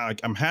murderer.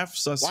 I'm half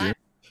sus here.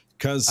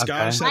 Because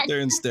Skaj sat there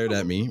and stared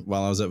at me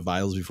while I was at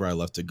Vitals before I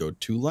left to go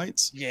to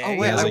lights. Yeah.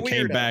 As I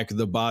came back,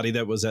 the body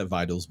that was at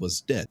Vitals was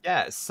dead.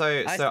 Yeah,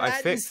 so I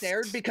fixed...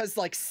 stared because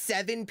like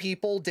 7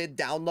 people did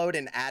download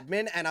an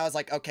admin, and I was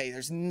like, okay,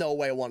 there's no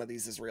way one of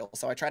these is real.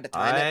 So I tried to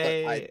time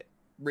it, but I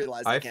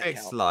realized I can't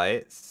fixed count.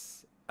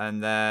 lights,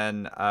 and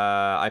then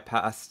I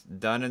passed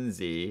Dun and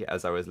Z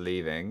as I was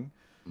leaving.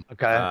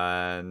 Okay.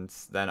 And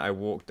then I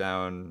walked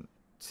down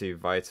to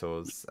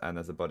Vitals, and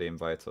there's a body in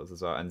Vitals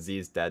as well. And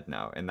Z's dead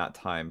now in that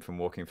time from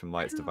walking from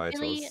lights to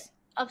Vitals. Really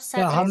upset.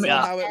 Yeah,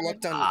 how it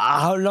looked on.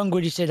 How long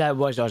would you say that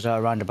was? Also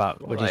around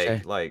about? What do you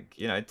say? Like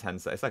 10.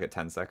 It's like a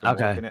 10-second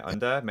walk in it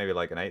under, maybe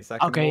like an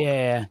 8-second.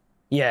 Okay, walk.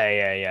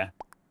 Yeah.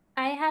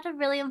 I had a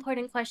really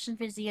important question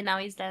for Z, and now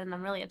he's dead, and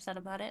I'm really upset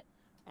about it.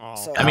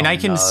 I mean, I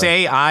can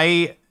say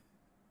I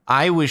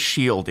was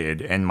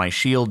shielded, and my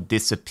shield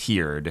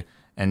disappeared.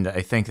 And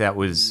I think that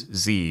was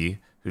Z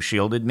who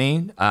shielded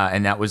me.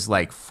 And that was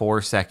like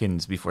 4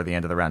 seconds before the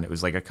end of the round. It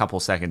was like a couple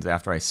seconds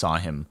after I saw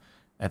him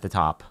at the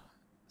top.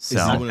 So,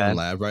 is someone in the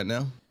lab right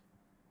now?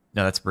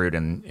 No, that's Brood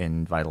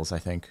in Vitals, I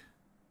think.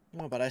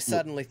 No, but I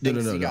suddenly think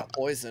he got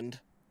poisoned.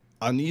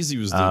 Uneasy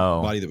was the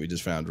body that we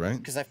just found, right?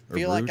 Because I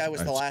feel like I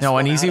was the last. No,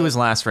 Uneasy was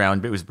last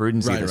round, but it was Brood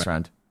and Z this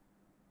round.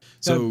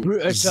 So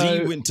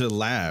Z went to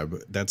lab.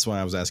 That's why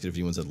I was asking if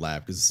he went to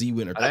lab because Z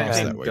went across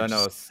that way.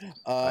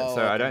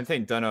 So I don't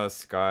think Dunno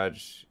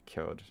Scarge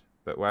killed.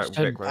 But where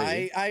Vic,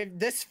 where are you?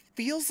 This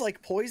feels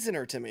like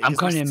Poisoner to me. I'm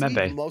going in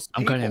medbay.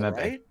 I'm going in medbay.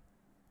 Right?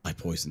 I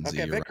poison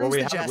Z. Okay, Right. Well,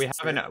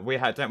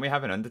 don't we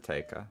have an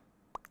Undertaker?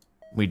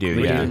 We do,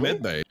 we yeah. Do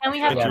medbay. Can we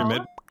have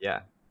both?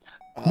 Yeah.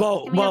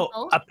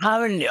 Well,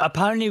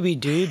 apparently we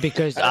do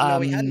because I didn't know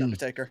we had an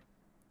Undertaker.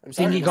 I'm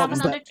sorry. We have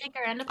an Undertaker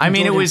and a I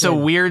mean, it was a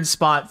weird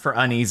spot for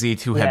Uneasy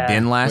to have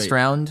been last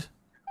round.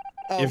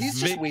 Oh, if he's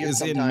Vic just weird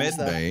is in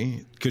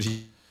medbay, could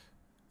he?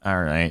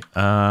 All right.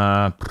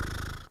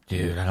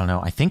 Dude, I don't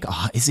know. I think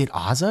is it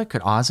Ozza?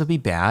 Could Ozza be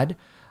bad?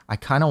 I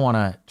kind of want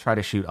to try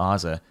to shoot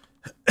Ozza.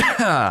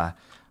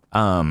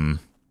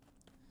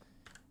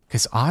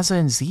 Because Ozza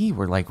and Z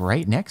were like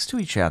right next to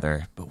each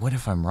other. But what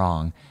if I'm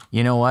wrong?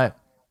 You know what?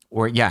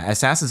 Or yeah,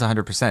 Assassin's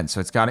 100%. So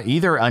it's got to,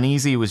 either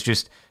Uneasy was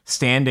just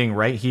standing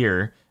right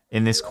here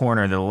in this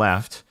corner to the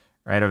left,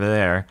 right over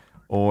there,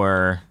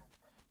 or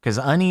because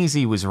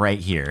Uneasy was right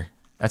here.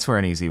 That's where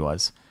Uneasy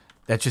was.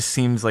 That just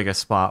seems like a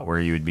spot where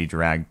you would be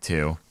dragged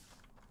to.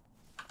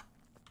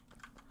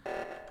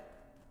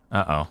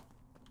 Uh-oh.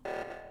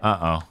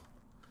 Uh-oh.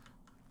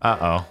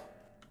 Uh-oh.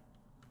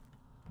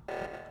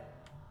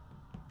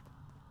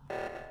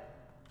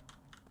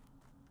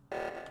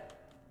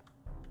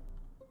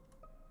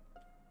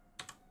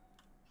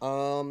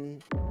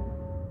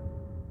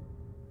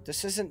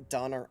 This isn't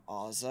Dunn or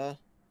Ozza.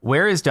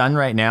 Where is Dunn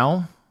right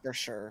now? For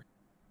sure.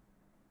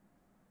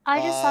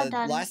 I just saw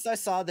Dunn. Last I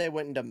saw, they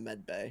went into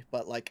medbay,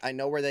 but like I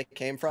know where they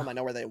came from. I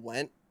know where they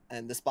went,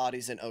 and this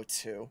body's in O2.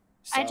 So.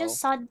 I just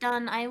saw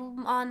Dunn.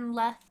 I'm on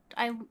left.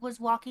 I was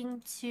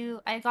walking to.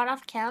 I got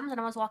off cams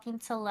and I was walking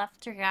to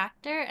left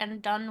reactor,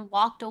 and Dunn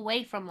walked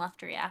away from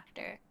left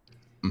reactor.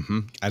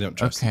 I don't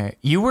trust. Okay,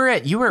 you were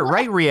at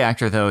right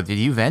reactor though. Did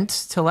you vent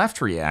to left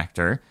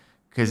reactor?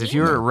 Because if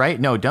you were at right,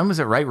 no, Dunn was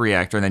at right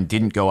reactor and then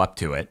didn't go up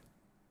to it.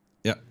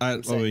 Yeah, I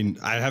mean,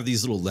 I have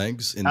these little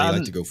legs, and they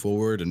like to go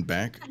forward and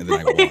back, and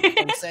then I walk.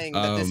 I'm saying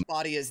that this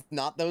body is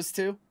not those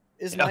two.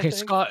 Is my thing.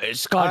 Scott,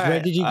 where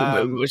did you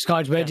go?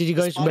 Scott, where did you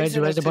go? Where's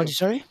the body?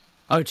 Sorry.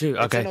 O2.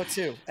 Okay. It's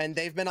in O2, and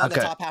they've been on the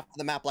top half of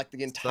the map like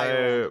the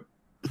entire.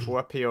 So,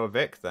 Whoopi or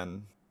Vic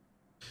then?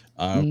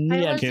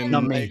 Yeah,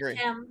 not me. I agree.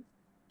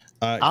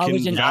 I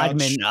was in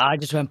admin. I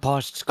just went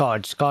past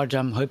Scott. Scott,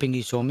 I'm hoping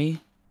you saw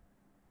me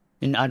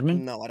in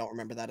admin. No, I don't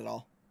remember that at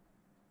all.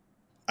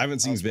 I haven't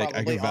seen Vic.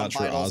 I can vouch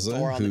for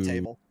Ozza,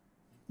 who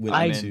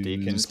went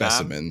into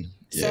specimen.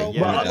 So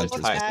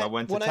yeah,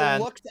 when I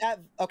looked at,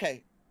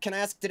 okay, can I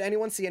ask, did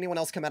anyone see anyone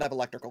else come out of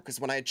electrical? Because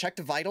when I checked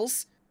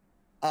vitals,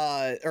 when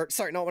I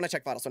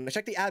checked vitals, when I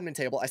checked the admin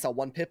table, I saw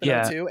one pip in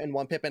O2 and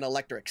one pip in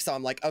electric. So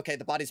I'm like, okay,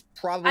 the body's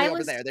probably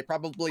over there. They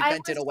probably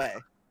vented away.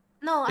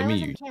 No, I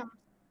was in cam.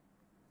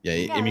 Yeah,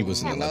 Amy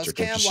was in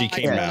electrical. She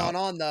came out.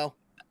 On though.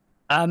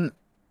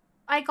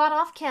 I got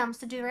off cams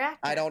to do reactor.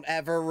 I don't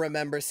ever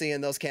remember seeing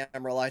those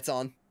camera lights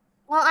on.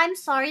 Well, I'm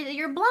sorry that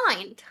you're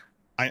blind.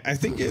 I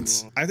think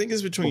it's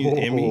between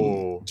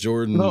Emmy,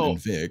 Jordan, and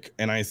Vic,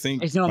 and I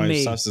think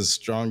my sus is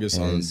strongest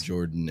on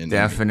Jordan and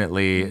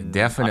definitely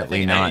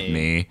not Emmy.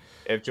 me.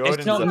 If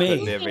Jordan's up at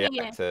the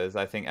reactors,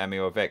 I think Emmy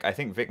or Vic. I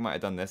think Vic might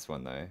have done this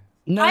one though.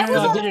 No,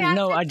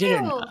 I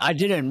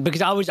didn't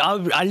because I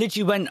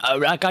literally went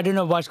like I don't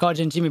know why Scott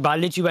didn't see me, but I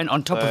literally went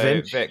on top of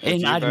him Vic,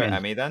 in admin. Vote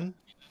Emmy then?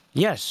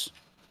 Yes.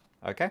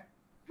 Okay.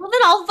 Well,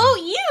 then I'll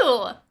vote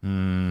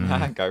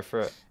you. Go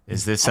for it.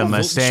 Is this a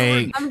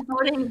mistake? I'm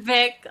voting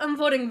Vic. I'm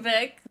voting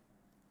Vic.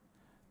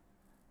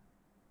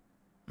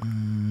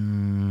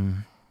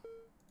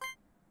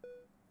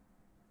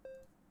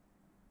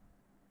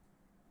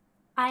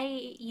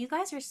 You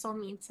guys are so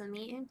mean to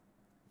me.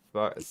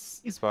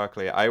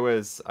 Sparkly, I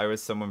was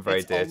someone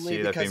very dear to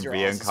you that been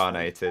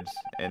reincarnated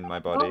in my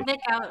body. Vote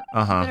Vic out.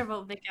 You better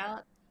vote Vic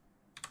out.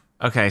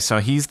 Okay, so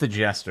he's the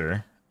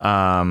jester.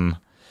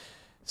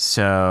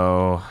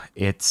 So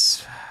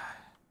it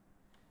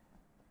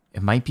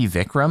might be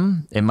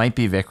Vikram. It might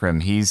be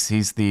Vikram. He's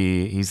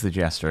the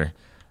jester.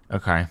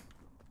 Okay.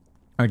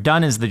 Or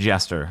Dunn is the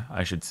jester,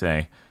 I should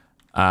say.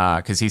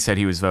 Because he said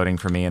he was voting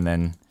for me, and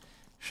then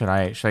should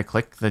I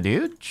click the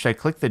dude? Should I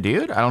click the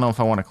dude? I don't know if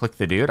I want to click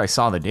the dude. I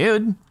saw the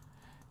dude.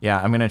 Yeah,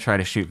 I'm gonna try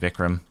to shoot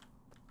Vikram.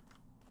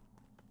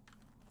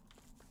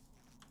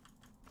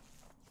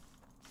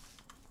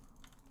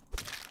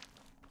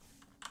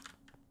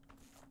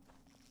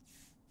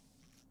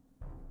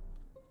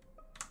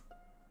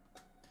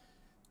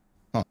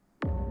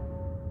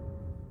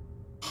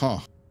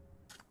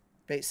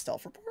 Base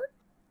stealth report?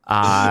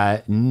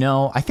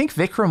 No. I think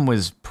Vikram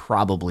was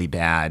probably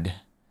bad.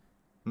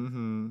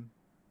 Vote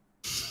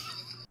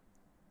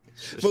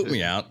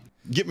me out.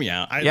 Get me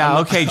out.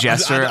 Okay,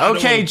 Jester.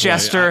 Okay,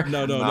 Jester.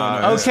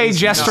 No. Okay,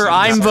 Jester.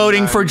 I'm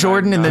voting for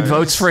Jordan and then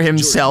votes for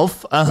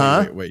himself.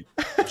 Wait.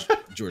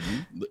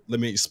 Jordan, let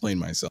me explain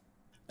myself.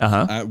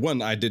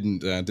 One, I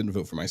didn't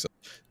vote for myself.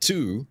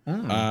 Two,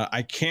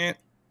 I can't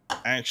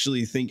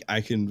actually think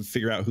I can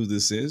figure out who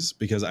this is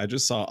because I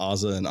just saw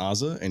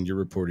Ozza and you're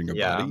reporting a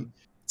body.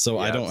 So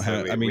I don't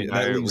have. I mean, we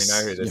know who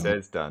this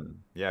is done.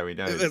 Yeah, we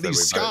know. At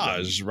least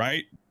Skaj,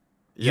 right?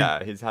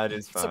 Yeah, he's had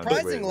his fun.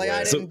 Surprisingly,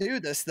 I didn't do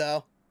this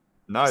though.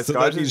 No,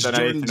 Skaj has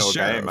done anything all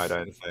game. I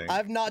don't think.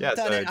 I've not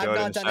done it. I've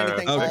not done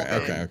anything all game.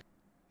 Okay.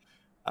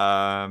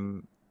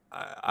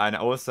 And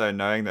also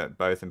knowing that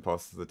both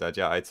imposters are dead,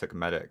 I took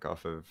medic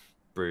off of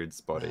Brood's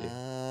body.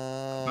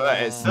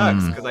 But it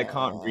sucks because I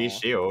can't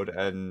re-shield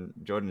and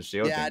Jordan's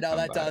shield. Yeah, no,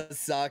 that does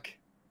suck.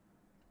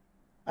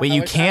 Wait,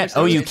 you can't.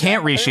 Oh, you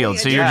can't re-shield,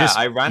 so you're just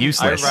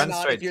useless. I ran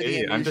straight to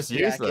you. I'm just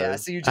useless. Yeah,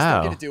 so you just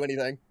don't get to do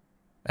anything.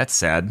 That's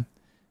sad.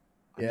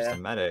 I'm just a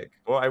medic.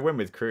 Well, I win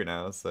with crew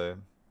now, so.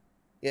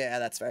 Yeah,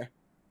 that's fair.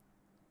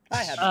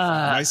 I have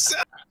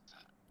myself.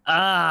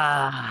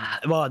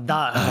 Well,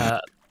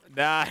 that.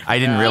 I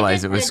didn't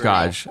realize it was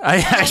Skaj.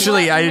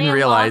 I didn't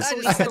realize.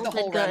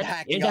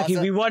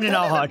 Yeah, we won in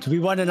our heart. We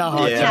won in our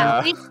heart.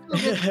 Yeah.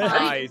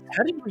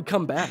 How did we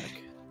come back?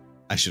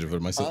 I should have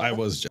voted myself. I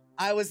was.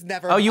 I was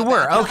never. Oh, you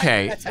were?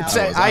 Okay.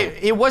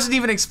 It wasn't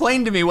even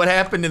explained to me what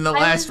happened in the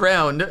last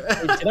round.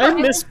 Did I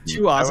miss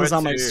 2 Ozzes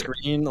on my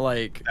screen?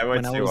 Like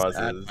when I was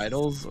at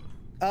Idols?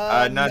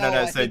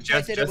 No. So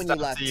just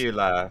after you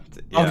left.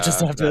 Oh,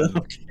 just after.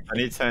 And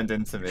he turned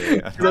into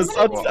me. I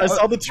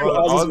saw the 2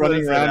 Ozzes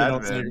running around, and I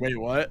was like, "Wait,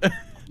 what?"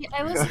 Yeah,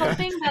 I was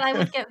hoping that I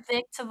would get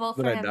Vic to vote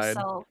for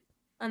himself,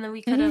 and then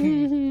we could have.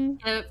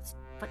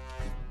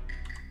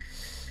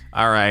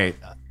 All right.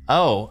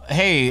 Oh,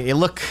 hey,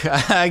 look!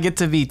 I get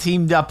to be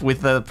teamed up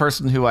with the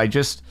person who I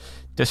just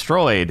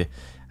destroyed.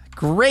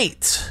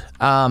 Great.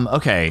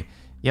 Okay.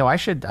 Yo, I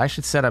should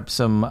set up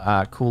some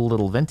cool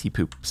little venti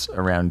poops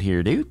around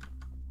here, dude.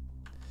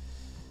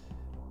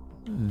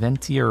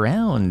 Venti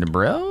around,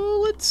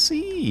 bro. Let's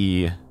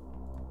see.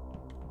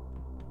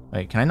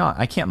 Wait, can I not?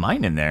 I can't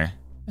mine in there.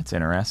 That's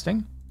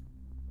interesting.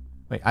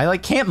 Wait, I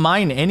can't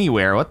mine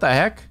anywhere. What the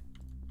heck?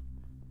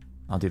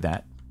 I'll do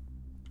that.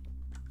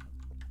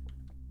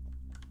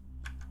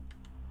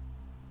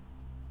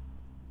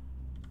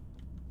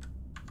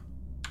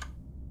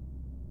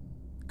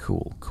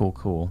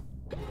 Cool.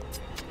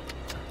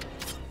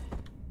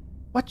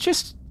 What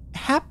just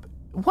happened?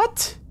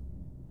 What?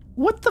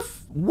 What the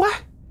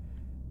what?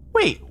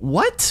 Wait,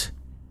 what?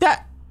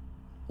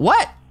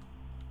 What?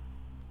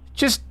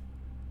 Just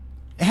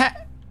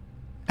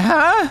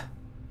huh?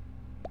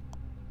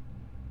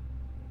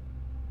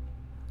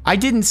 I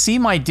didn't see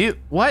my dude.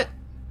 What?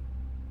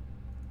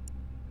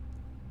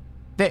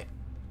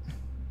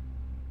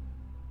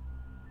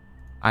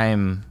 I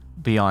am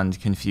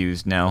beyond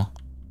confused now.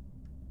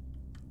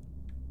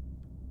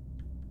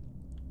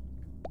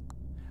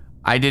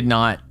 I did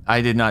not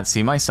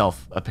see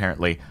myself,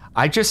 apparently.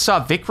 I just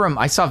saw Vikram.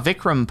 I saw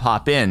Vikram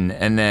pop in,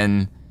 and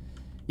then,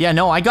 yeah,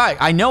 no,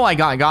 I know I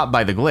got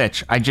by the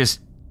glitch. I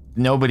just,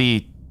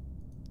 nobody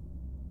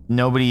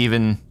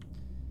even,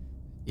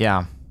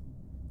 yeah.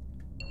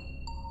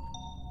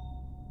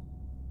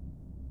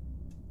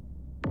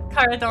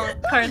 Kara,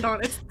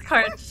 don't. It's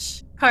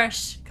Karsh.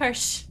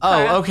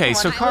 Oh, okay,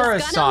 so Kara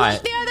saw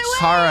it.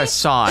 Kara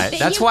saw it.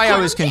 That's why I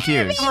was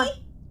confused. Come on.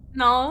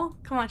 No,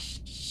 come on.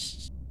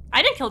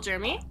 I didn't kill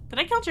Jeremy. Did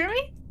I kill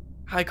Jeremy?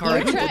 Hi, Kara.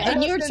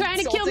 You were trying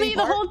to kill me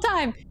the whole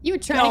time. You were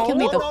trying to kill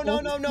me the whole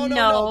time.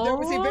 No. There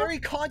was a very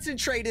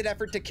concentrated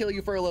effort to kill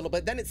you for a little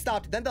bit. Then it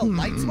stopped. Then the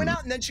lights went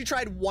out, and then she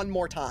tried one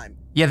more time.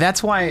 Yeah,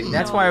 that's why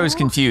I was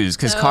confused,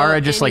 because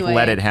Kara just like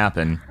let it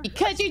happen.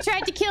 Because you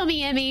tried to kill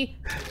me, Emmy.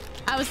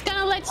 I was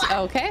gonna let you.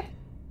 Okay.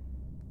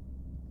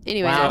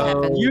 Anyway, wow. That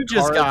happened. You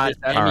just got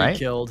Emmy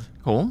killed.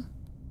 Cool.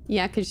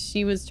 Yeah, because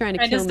she was trying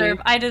to kill me.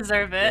 I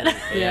deserve it.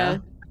 Yeah.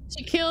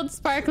 She killed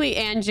Sparkly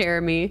and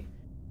Jeremy.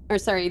 Or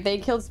sorry, they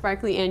killed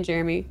Sparkly and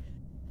Jeremy.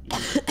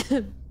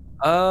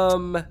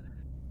 I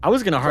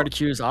was gonna hard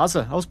accuse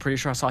Ozza. I was pretty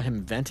sure I saw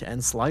him vent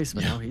and slice,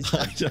 but now he's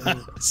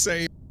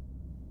same.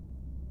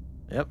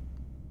 Yep.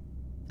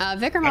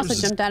 Vikram also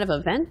jumped out of a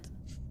vent.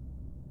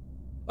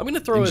 I'm gonna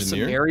throw a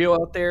scenario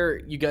out there.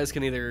 You guys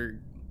can either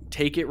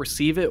take it,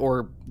 receive it,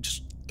 or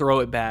just throw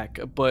it back.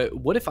 But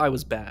what if I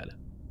was bad?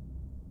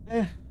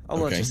 I'll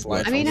let you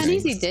slide. I mean,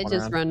 Uneasy did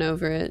just run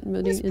over it.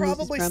 But he's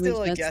probably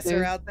still a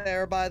guesser out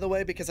there, by the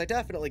way, because I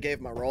definitely gave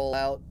him a roll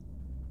out.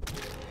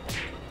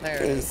 There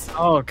it is.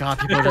 Oh god,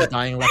 people are just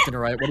dying left and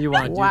right. What do you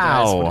want to do,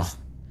 guys?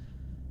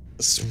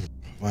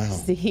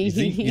 Wow.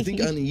 You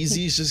think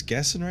Uneasy is just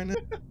guessing right now?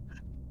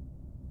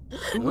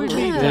 Why do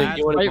you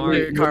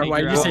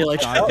say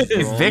like that?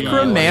 If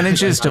Vikram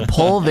manages to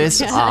pull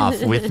this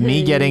off with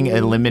me getting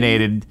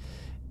eliminated,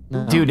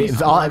 dude,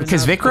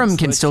 because Vikram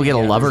can still get a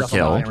lover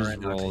kill.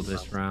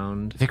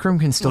 Vikram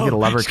can still get a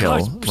lover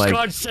kill. Like,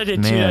 God said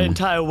it to the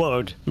entire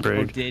world.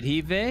 Oh, did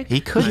he, Vic?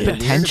 He could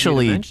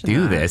potentially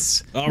do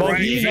this. All right,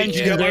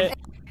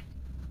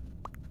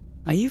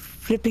 are you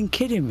flipping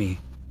kidding me?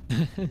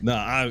 No,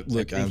 I'm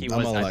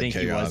all like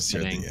chaos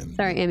here at the end.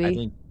 Sorry,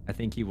 Emmy. I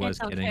think he was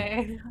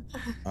kidding.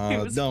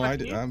 No,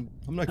 I'm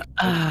not.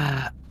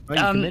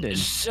 committed.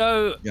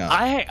 So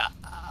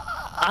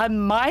I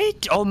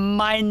might or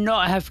might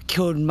not have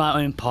killed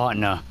my own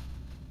partner.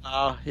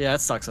 Oh, yeah,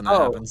 it sucks when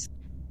that happens.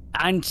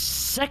 And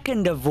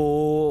second of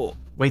all,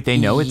 wait, they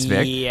know it's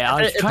Vic?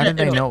 Yeah, how did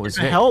they know it was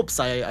Vic? It helps.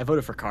 I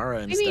voted for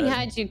Kara instead. I mean,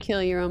 how'd you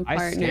kill your own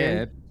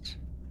partner?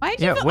 Why'd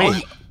you Yeah,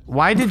 wait.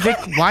 Why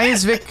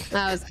is Vic?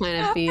 That was kind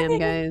of BM,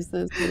 guys.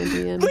 That was kind of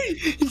BM.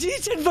 He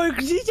said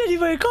he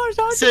voted Kara.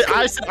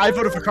 I said I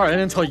voted for Kara. I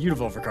didn't tell you to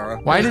vote for Kara.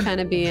 Why did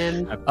kind of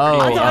BM?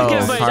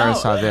 Kara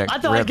saw Vic. I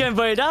thought I was getting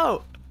voted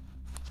out.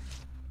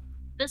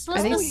 This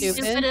was the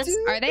stupidest.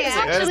 Are they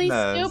actually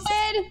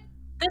stupid?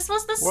 This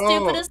was the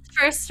stupidest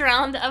first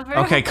round ever.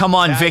 Okay, come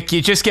on, Vic.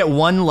 You just get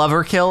one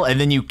lover kill, and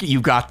then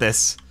you got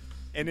this.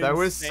 That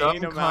was some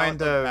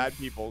kind of bad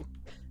people.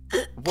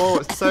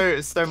 Well,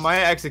 so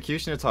my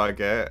executioner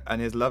target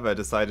and his lover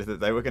decided that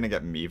they were going to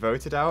get me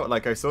voted out.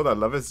 Like, I saw their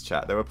lovers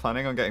chat. They were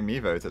planning on getting me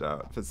voted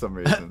out for some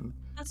reason.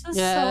 This was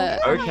so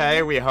funny.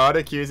 Okay, we hard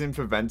accuse him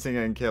for venting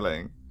and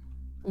killing.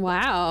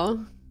 Wow.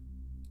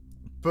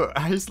 But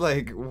I was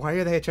like, why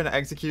are they trying to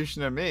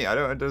executioner me? I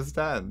don't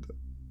understand.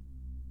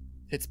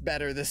 It's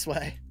better this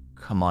way.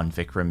 Come on,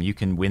 Vikram. You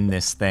can win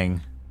this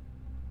thing.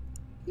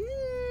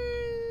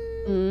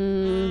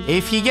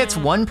 If he gets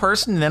one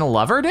person and then a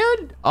lover,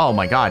 dude? Oh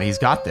my god, he's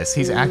got this.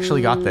 He's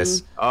actually got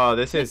this. Oh,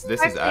 this is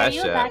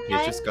Asher.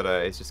 He's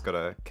just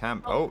gotta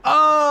camp. Oh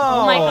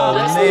my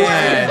god.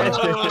 Man.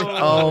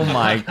 Oh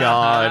my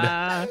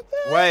god.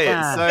 Wait,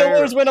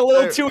 Killers went a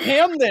little too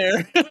ham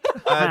there.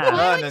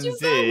 Dun and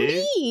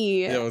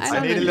Z. I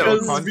need a little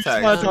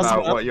context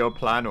about what your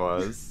plan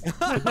was.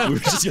 I'm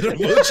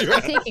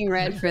taking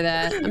red for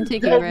that. I'm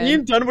taking red. Me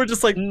and Dun were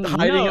just like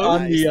hiding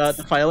on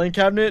the filing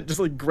cabinet, just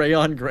like gray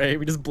on gray.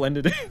 We just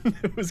blended in.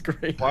 It was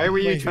great. Why were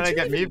you trying to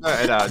get me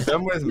voted out?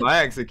 Dun was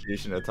my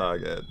executioner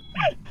target.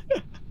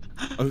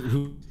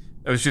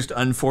 It was just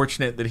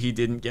unfortunate that he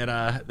didn't get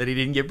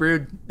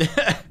Brood.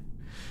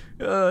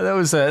 That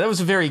was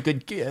a very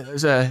good. It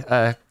was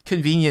a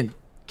convenient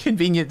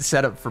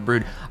setup for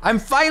Brood. I'm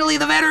finally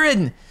the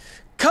veteran.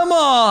 Come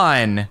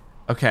on.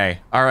 Okay.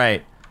 All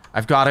right.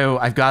 I've got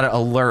to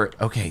alert.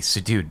 Okay. So,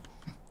 dude,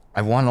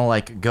 I want to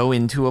like go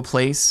into a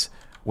place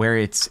where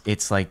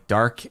it's like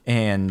dark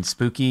and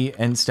spooky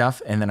and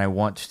stuff, and then I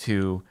want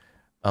to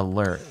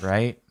alert.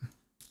 Right.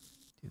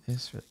 Do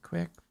this really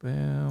quick.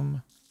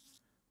 Boom.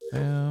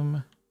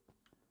 Boom.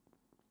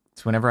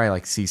 It's whenever I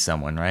like see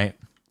someone, right?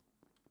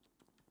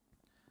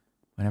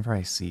 Whenever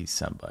I see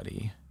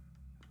somebody.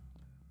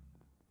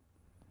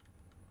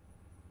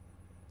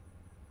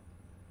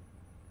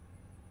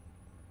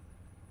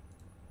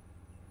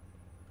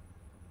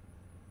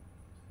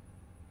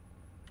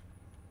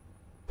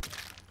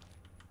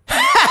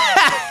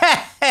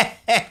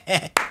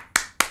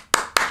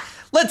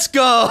 Let's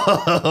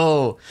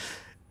go!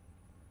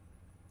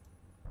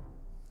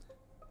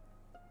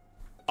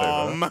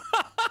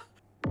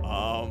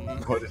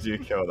 What did you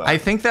kill that? I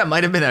think that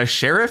might have been a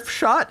sheriff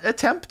shot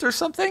attempt or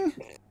something.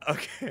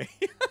 Okay.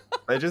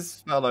 They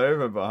just fell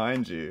over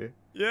behind you.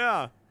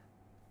 Yeah.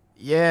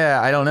 Yeah,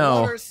 I don't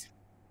know. Lovers.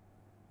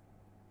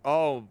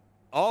 Oh,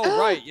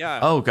 right, yeah.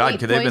 Oh god,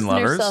 could they have been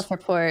lovers?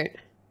 Self-report.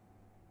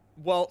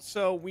 Well,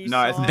 so we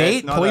saw... saw...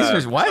 Bait?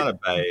 Poisoners? What? It's not a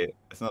bait.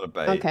 It's not a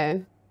bait.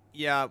 Okay.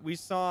 Yeah, we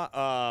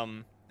saw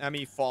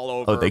Emmy fall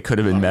over. Oh, they could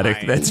have been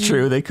medic. That's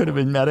true. They could have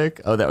been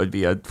medic. Oh, that would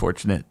be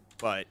unfortunate.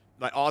 But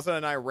like Ozza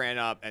and I ran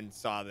up and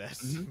saw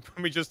this.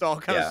 We just all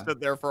kind of stood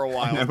there for a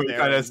while. And we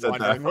kind of stood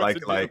there for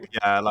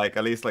like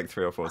at least like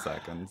 3 or 4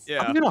 seconds.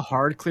 Yeah. I'm gonna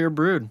hard clear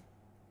Brood.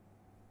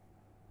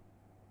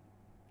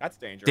 That's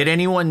dangerous. Did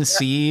anyone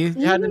see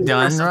Dun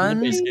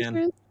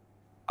run?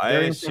 I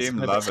assume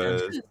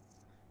lovers.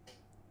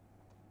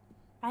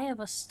 I have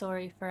a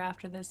story for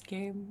after this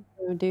game.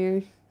 Oh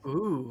dear.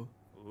 Ooh.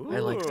 I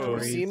like You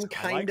stories. seem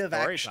kind of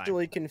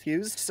actually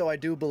confused, so I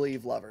do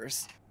believe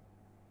lovers.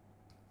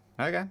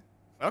 Okay.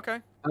 Okay.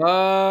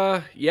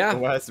 Yeah.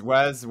 Where's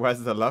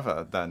the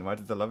lover then? Why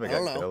did the lover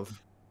get killed?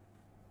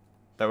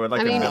 There were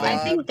like I mean, I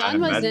think Dun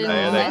was in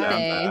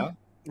medbay.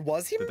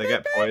 Was he? Did they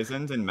get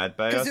poisoned in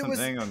medbay or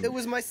something? It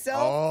was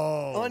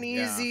myself,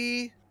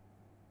 Uneasy,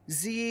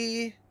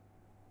 Z,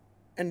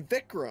 and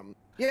Vikram.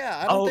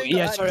 Yeah. I don't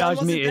think sorry, that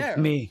was me. It's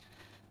me.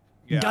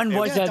 Yeah. Dun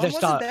was there at the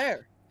start.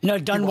 No,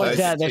 Dun was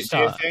there at the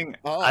start.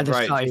 At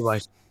the start, he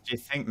was. Do you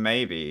think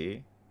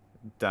maybe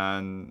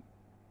Dun?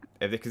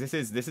 Because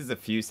this is a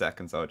few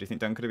seconds old. Do you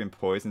think Dun could have been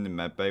poisoned in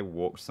medbay,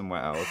 walked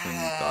somewhere else, and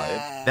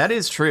died? That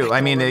is true.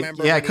 I mean, it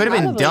could have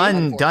been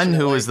Dun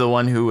who was the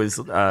one who was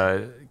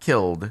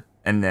killed,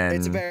 and then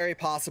it's very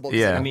possible.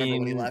 Yeah, I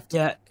mean, left.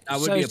 Yeah,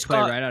 that would be a play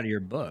right out of your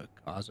book.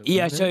 Awesome.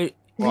 Yeah, so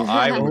well,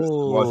 I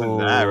wasn't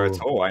there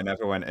at all. I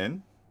never went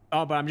in.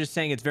 Oh, but I'm just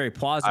saying it's very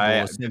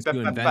plausible since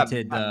you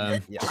invented.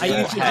 I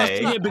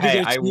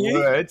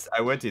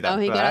would do that. Oh,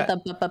 he got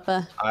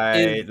the.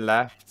 I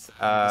left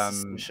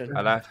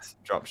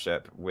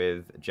dropship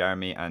with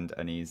Jeremy and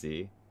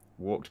Uneasy,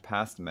 walked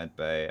past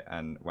medbay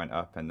and went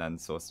up, and then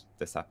saw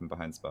this happen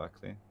behind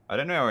Sparkly. I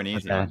don't know how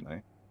Uneasy went though.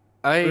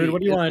 What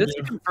do you want to do? Is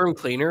this a confirmed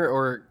cleaner,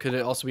 or could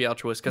it also be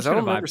altruist? Because I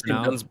don't remember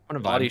seeing Dun's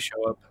body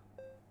show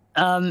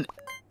up.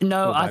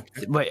 No,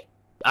 wait.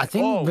 I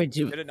think. Wait,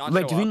 do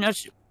we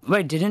not?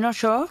 Wait, did it not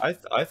show up? I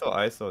thought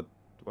I saw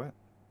what?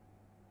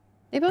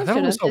 They both I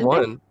showed up. saw didn't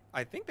one.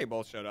 I think they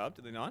both showed up.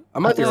 Did they not? I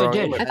might be wrong.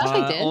 I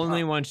thought they did.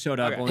 Only one showed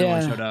up. Okay. Only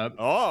one showed up.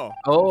 Oh.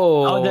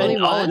 Oh.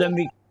 Then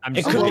we. I'm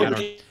It just could looking at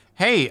be. her.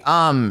 Hey,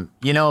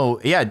 you know,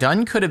 yeah,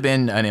 Dunn could have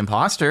been an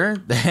imposter.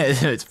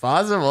 It's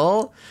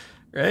possible,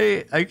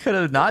 right? I could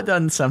have not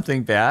done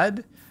something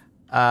bad.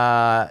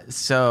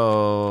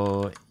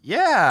 So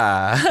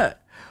yeah.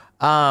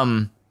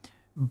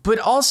 But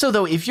also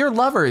though, if you're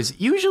lovers,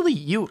 usually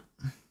you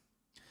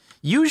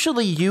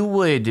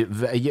would,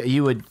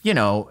 you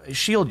know,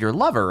 shield your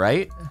lover,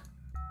 right?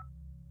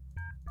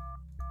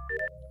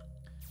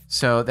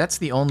 So that's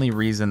the only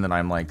reason that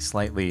I'm like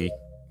slightly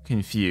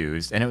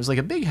confused. And it was like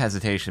a big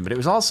hesitation, but it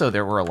was also,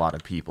 there were a lot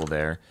of people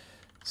there.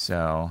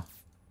 So.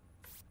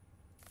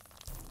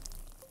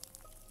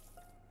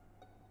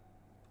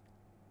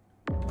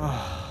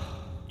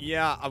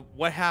 Yeah,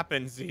 what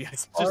happened, Z?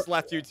 I just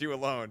left you two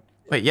alone.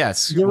 Wait,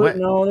 yes.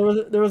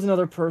 No, there was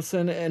another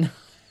person, and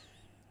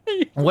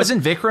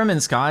wasn't Vikram and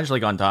Skaj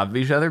like on top of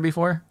each other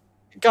before?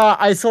 God,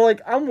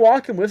 I'm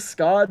walking with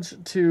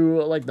Skaj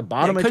to like the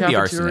bottom of the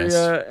cafeteria,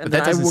 arsonist, but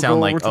that doesn't sound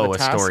like a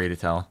story to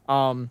tell.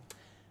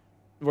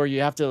 Where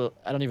you have to,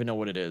 I don't even know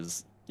what it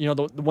is. You know,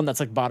 the one that's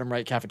like bottom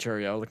right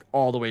cafeteria, like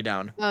all the way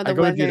down. Oh, I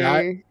go to do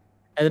that, and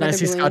then I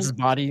see balloon. Skaj's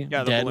body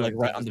Yeah, dead, balloon, like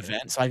right on the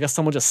vent. So I guess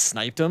someone just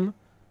sniped him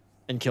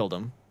and killed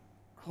him.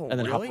 Oh, And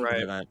then really? hopped into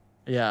the vent.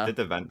 Yeah. Did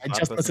the vent I flap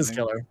just or missed his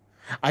something? killer.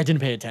 I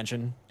didn't pay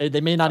attention.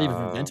 They may not even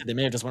have vented. They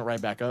may have just went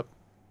right back up.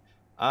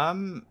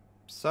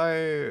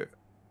 So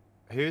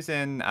who's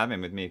in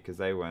admin with me? Because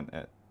they weren't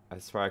it. I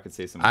swear I could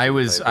see some. I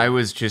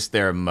was just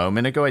there a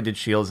moment ago. I did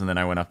shields and then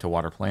I went up to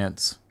water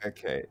plants.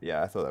 Okay,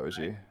 yeah, I thought that was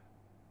you.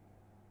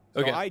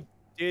 So Okay. I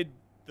did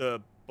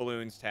the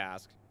balloons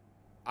task.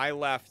 I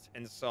left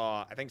and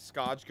saw, I think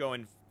Skaj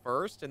going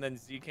first, and then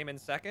Z came in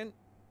second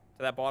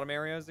to that bottom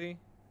area, Z,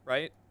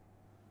 right?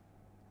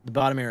 The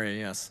bottom area,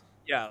 yes.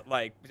 Yeah,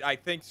 like, I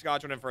think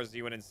Skaj went in first,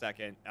 Z went in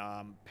second,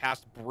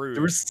 past Brood.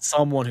 There was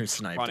someone who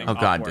sniped running him.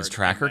 Oh God, upward, does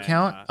tracker and then,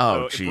 count?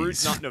 Oh so if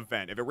Brood's jeez. not an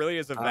event. If it really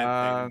is an event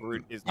thing, then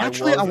Brood is not.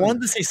 Actually, I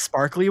wanted to say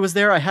Sparkly was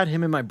there. I had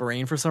him in my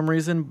brain for some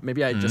reason.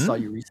 Maybe I just saw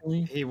you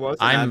recently. He was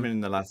in admin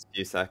in the last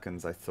few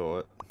seconds, I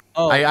thought.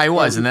 Oh, I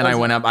was, yeah, and then I was-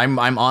 went up.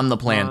 I'm on the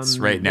plants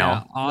right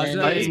now.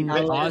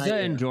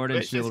 Ozza and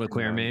Jordan should be able to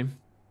clear me.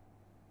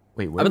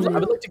 Wait, I where would, were I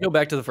would you? like to go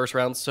back to the first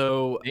round.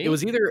 So it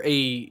was either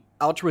a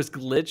altruist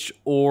glitch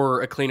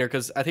or a cleaner,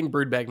 because I think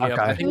Brood bagged me up.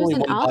 I If think it was only an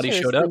one body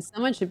altruist, showed up. then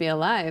someone should be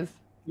alive.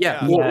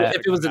 Yeah, Yeah, well, yeah.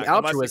 if it was an Unless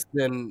it- altruist,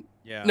 then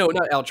Yeah. no,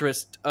 not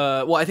altruist.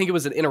 Well, I think it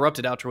was an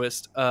interrupted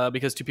altruist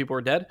because two people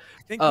were dead.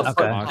 I think But that's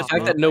the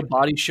fact that no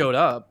body showed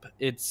up,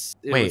 it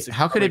Wait, was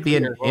how could it be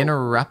an cleaner. Yeah, it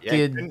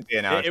interrupted? couldn't be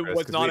an It altruist,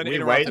 was 'cause not an we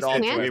interrupted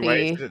waited, altruist. we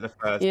waited at the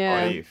first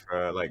Yeah. body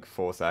for like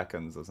 4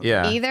 seconds or something.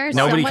 Yeah. Either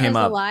Nobody someone came is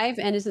up. alive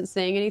and isn't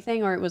saying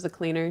anything, or it was a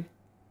cleaner.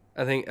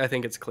 I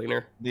think it's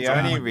cleaner. The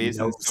Someone only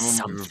reason knows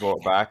someone would be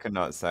brought back and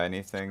not say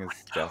anything is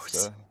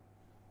Jester.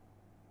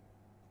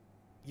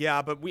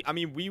 Yeah, but we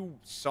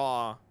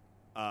saw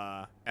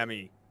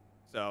Emmy,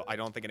 so I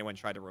don't think anyone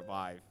tried to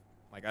revive.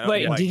 Like, I don't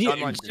Wait, like, did you?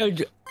 someone-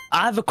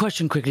 I have a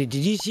question quickly.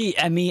 Did you see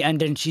Emmy and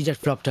then she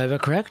just flopped over?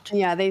 Correct?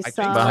 Yeah, they think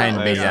saw Behind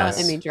me, they saw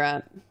yes. Emmy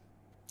drop.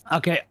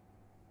 Okay.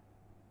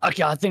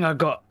 Okay, I think I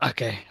got.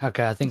 Okay,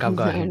 I think I've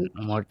got him.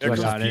 What They're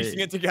just happened? piecing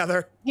it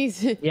together.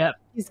 He's Yep.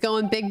 he's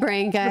going big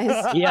brain,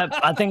 guys. Yep.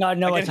 I think I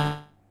know what's Again-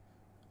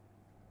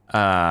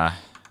 happening.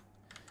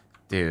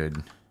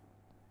 Dude.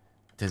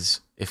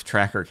 If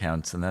tracker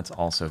counts, then that's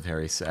also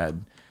very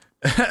sad.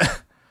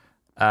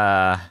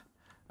 All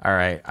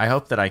right. I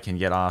hope that I can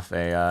get off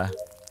an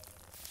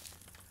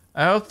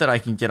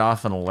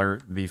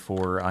alert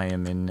before I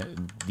am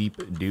in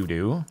deep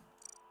doo-doo.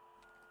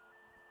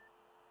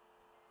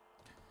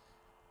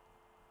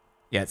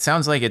 Yeah, it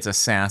sounds like it's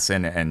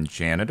assassin and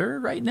janitor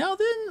right now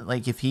then?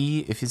 Like if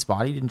his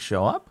body didn't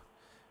show up?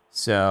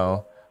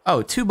 So,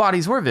 oh, 2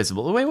 bodies were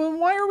visible. Wait,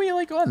 why are we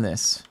like on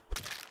this?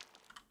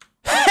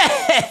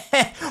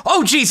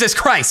 Oh, Jesus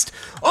Christ!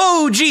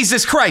 Oh,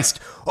 Jesus Christ!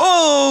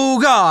 Oh,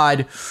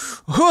 God!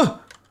 Huh.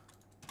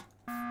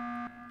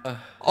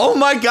 Oh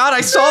my God,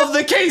 I solved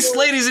the case,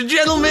 ladies and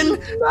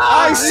gentlemen!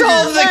 I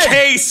solved the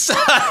case!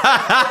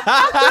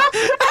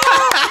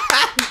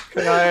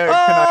 Can I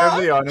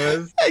have the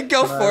honors? Hey,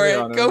 go for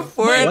it, go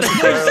for it.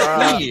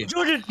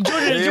 Jordan,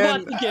 Me you and,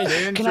 want to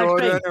me and Can I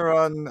Jordan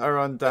explain? are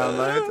on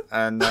download,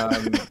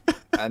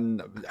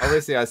 and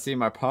obviously I see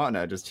my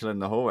partner just chilling in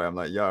the hallway. I'm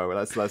like, yo,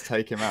 let's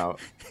take him out.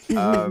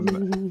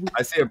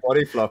 I see a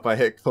body flop. I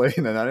hit clean,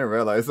 and I didn't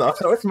realize that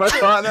was my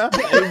partner.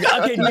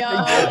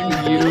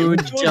 You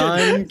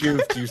done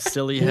goofed, you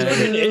silly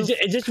head. Is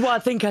this what I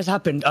think has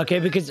happened? Okay,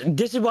 because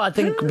this is what I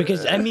think.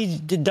 Because Emmy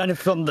done it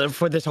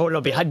for this whole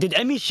lobby. Did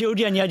Emmy shield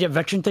you and you had your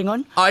veteran thing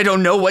on? I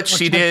don't know what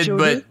she did, shield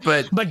you?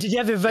 but But did you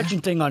have your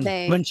veteran thing on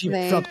when she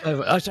they- flopped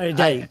over? Oh, sorry,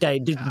 they have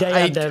the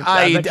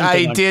I veteran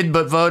thing on? did,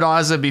 but vote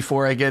Ozza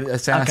before I get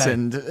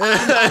assassined. So I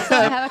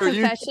have a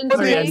confession to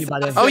make.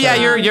 Oh yeah,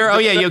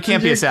 you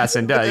can't be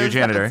assassin. Duh, you're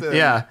janitor. Assassin.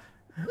 Yeah.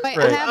 Wait,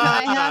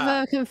 I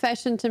have a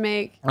confession to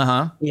make.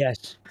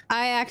 Yes.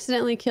 I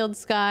accidentally killed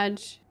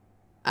Scotch.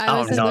 I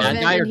was in the Bad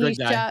vent guy or and he good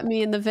guy? shot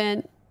me in the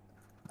vent.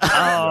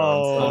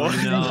 Oh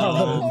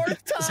no!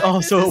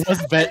 Oh, so it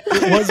was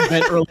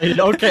vent related.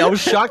 Okay, I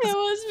was shocked. It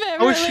was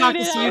vent I was shocked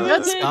to related. see you I dead,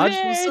 was in Scotch.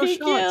 there I was so and he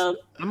shocked. killed.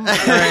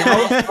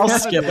 Alright, I'll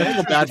skip. I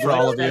feel bad for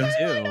all of you.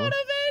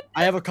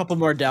 I have a couple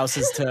more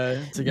douses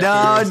to get.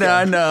 No.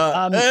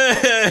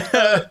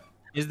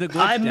 Is the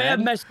glitch I may have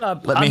dead? messed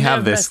up. Let me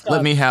have this.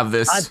 Let me have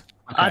this.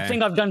 I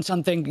think I've done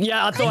something.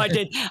 Yeah, I thought I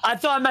did. I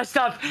thought I messed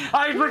up.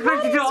 I was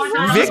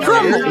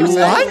Vikram,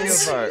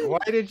 what? Why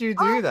did you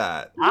do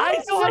that? I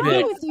thought I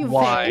did. With you,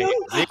 Why?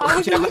 Vic.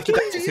 Who'd you have left to die?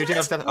 Who'd you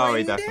have left? Oh,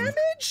 he definitely.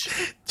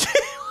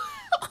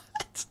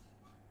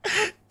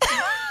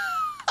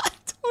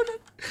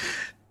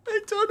 I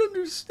don't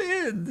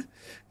understand.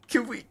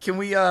 Can we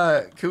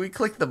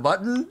click the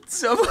button?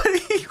 Somebody,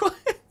 what?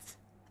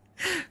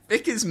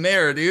 Vic is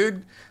mayor,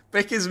 dude.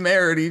 Vic is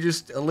mayor, and he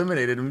just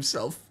eliminated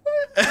himself.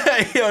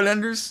 I don't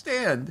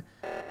understand.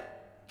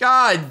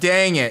 God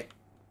dang it.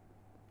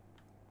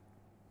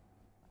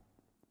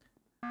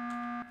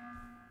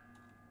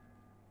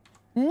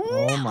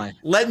 Oh my!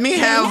 Let me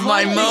have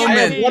my I have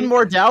moment. one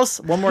more douse.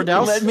 One more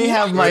douse. Let me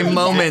have my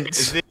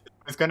moment. I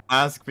was gonna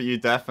ask, but you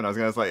deaf, and I was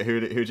gonna like,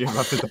 who'd you have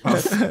left to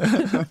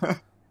the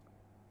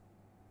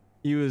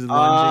He was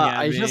lunging at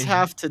I me. just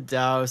have to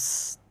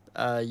douse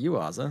you,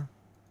 Azza.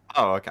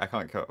 Oh, okay. I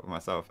can't cut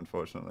myself,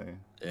 unfortunately.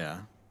 Yeah.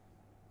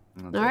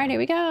 All right, here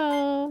we go.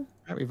 All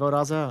right, we vote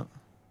Azza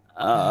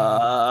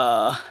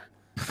out.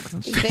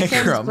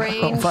 Vikram's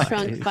brain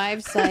shrunk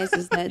 5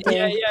 sizes that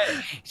day.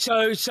 Yeah.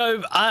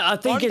 So I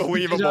think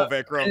Unbelievable,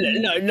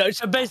 Vikram. No.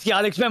 So basically,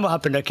 I'll explain what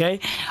happened. Okay,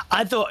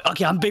 I thought,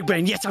 okay, I'm big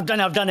brain. Yes, I've done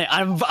it.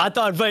 I thought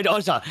I'd voted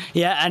Ozza.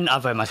 Yeah, and I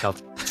voted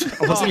myself.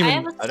 I wasn't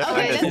even.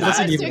 Okay, that's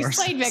not to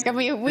explain,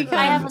 Vikram. We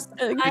kind of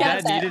Did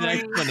got that need an that.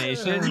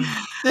 explanation?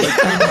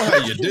 How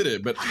you did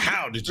it, but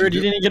how did you Rude, do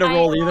you didn't get a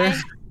roll either.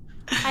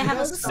 I have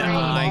a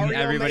story.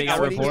 Everybody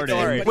got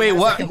reported. Wait,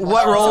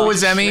 what role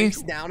was Emmy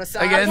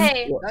again?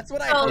 Okay. That's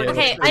what Oh, I.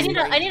 okay. I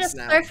need to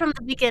start from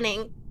the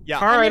beginning. Yeah.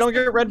 Kara, I don't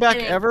get red back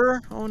Okay.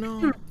 ever. Oh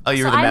no. Oh,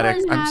 you're So the I medic.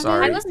 was I'm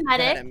sorry. I was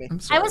medic. I'm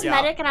sorry. I was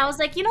medic, and I was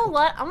like, you know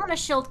what? I want to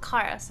shield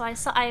Kara. So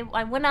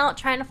I went out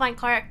trying to find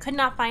Kara. Could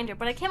not find her,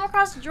 but I came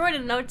across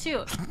Jordan though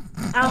too.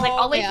 I was like,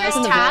 I'll wait yeah, for his I was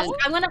in the task.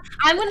 vent.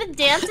 I'm gonna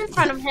dance in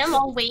front of him.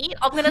 I'll wait.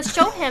 I'm gonna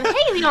show him, hey,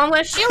 I'm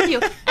gonna shield you.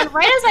 And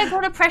right as I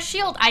go to press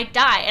shield, I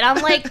die. And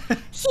I'm like,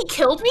 he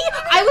killed me.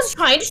 I was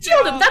trying to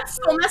shield him. That's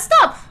so messed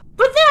up.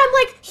 But then I'm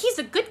like, he's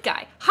a good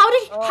guy. How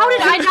did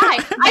I die?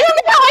 I don't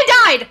know how I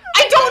died.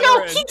 I don't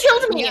know. He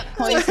killed me.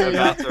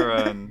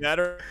 Poison.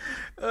 Better.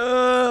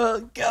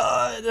 Oh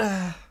God.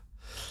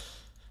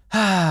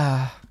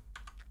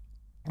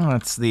 Well,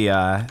 it's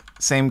the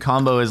same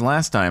combo as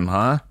last time,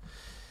 huh?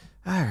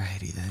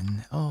 Alrighty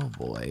then. Oh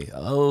boy.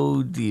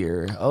 Oh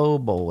dear. Oh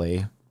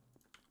boy.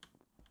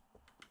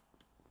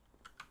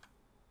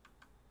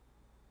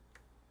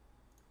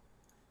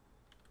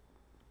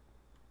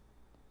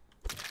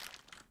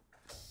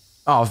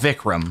 Oh,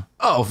 Vikram.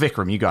 Oh,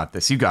 Vikram, you got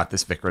this. You got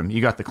this, Vikram.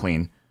 You got the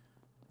queen.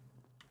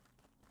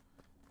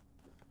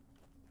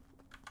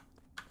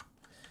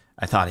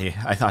 I thought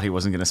he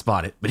wasn't gonna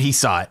spot it, but he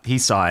saw it. He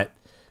saw it.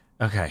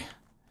 Okay.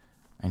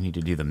 I need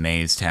to do the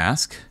maze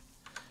task.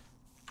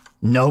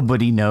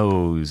 Nobody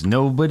knows.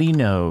 Nobody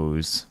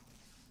knows.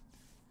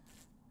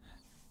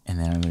 And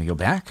then I'm gonna go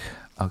back.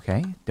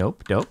 Okay.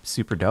 Dope, dope,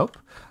 super dope.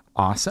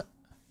 Awesome.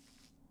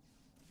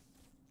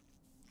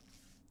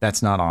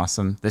 That's not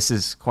awesome. This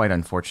is quite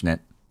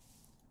unfortunate.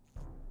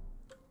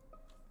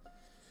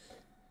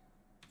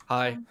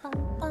 Hi.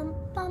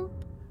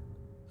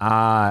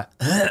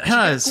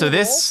 So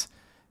this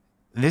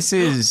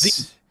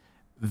is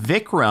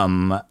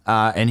Vikram,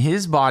 and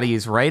his body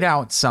is right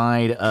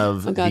outside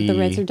of Oh God, the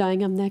Reds are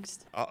dying. I'm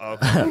next.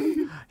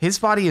 His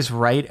body is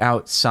right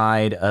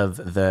outside of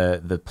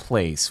the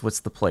place. What's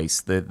the place?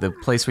 The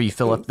place where you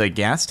fill up the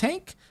gas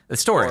tank? The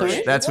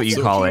storage. That's what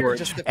you call it.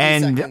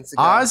 And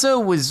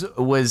Azza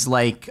was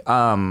like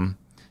kind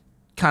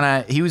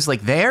of, he was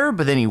like there,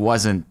 but then he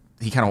wasn't.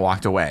 He kind of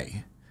walked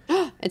away.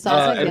 It's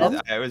also it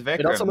was Vikram.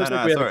 It also looks no,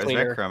 like I we saw have it a was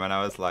cleaner. Vikram, and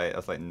I was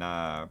like,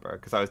 nah, bro,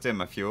 because I was doing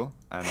my fuel.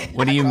 And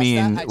What do you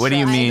mean? What do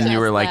you mean? You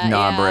were like,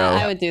 nah, bro.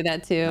 I would do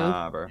that too.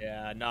 Nah, bro.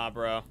 Yeah, nah,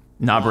 bro.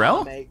 Nah,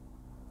 bro.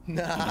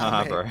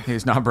 Nah, bro.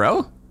 He's not,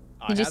 bro.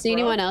 Did you see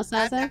anyone else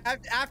out there?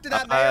 After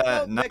that,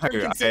 Mario, No,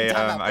 Vikram can sit in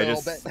timeout for a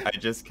little bit. I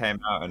just came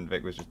out and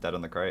Vic was just dead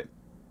on the crate.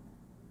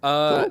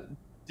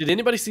 Did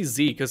anybody see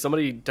Z? Because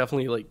somebody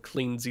definitely like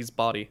cleaned Z's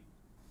body.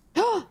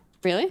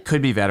 Really?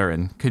 Could be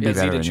veteran. Could be Z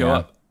veteran. didn't show Yeah.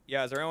 up.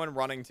 Yeah, is everyone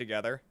running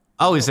together?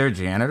 Oh, is there a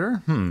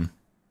janitor?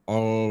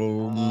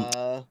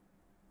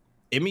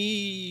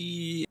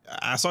 Emmy,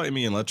 I saw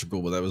Emmy in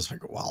electrical, but that was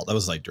like wow. That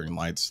was like during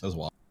lights. That was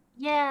wild.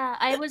 Yeah,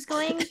 I was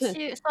going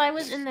to. So I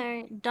was in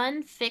there,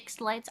 done fixed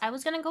lights. I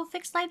was gonna go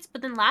fix lights,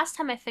 but then last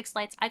time I fixed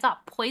lights, I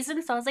got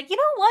poisoned. So I was like, you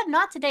know what?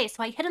 Not today.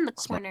 So I hid in the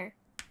corner.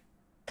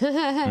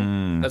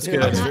 That's Dude,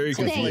 good. That's very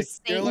Today, confusing. You're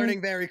Satan.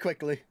 learning very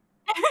quickly.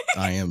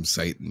 I am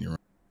Satan. You're right.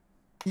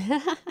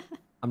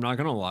 I'm not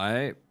gonna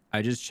lie.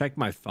 I just checked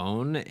my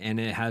phone and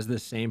it has the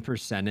same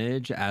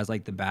percentage as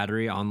like the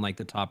battery on like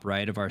the top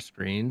right of our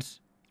screens.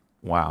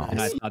 Wow.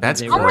 And I thought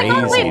That's that crazy,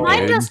 they were, wait, mine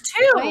dude. does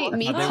too. Wait,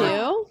 me too?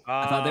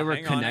 I thought they were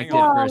hang on, connected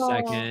hang for a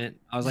on. second.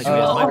 I was like,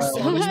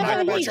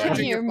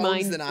 Your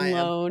mind's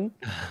blown.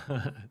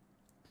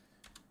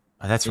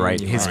 That's right.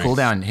 His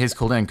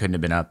cooldown couldn't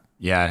have been up.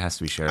 Yeah, it has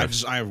to be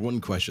Sheriff. I have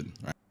one question.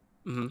 Right?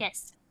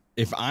 Yes.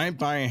 If I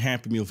buy a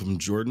Happy Meal from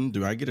Jordan,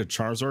 do I get a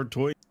Charizard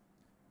toy?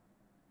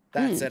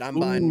 That's it. I'm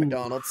buying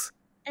McDonald's.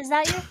 Is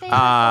that your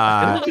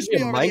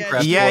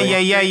favorite?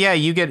 Yeah.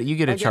 You get a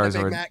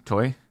Charizard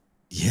toy.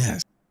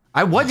 Yes.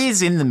 What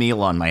is in the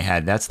meal on my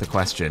head? That's the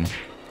question.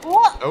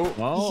 What?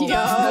 Oh.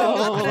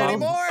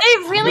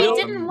 They really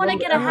didn't want to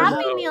get a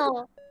Happy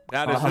Meal.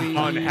 That is an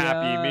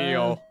unhappy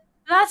meal.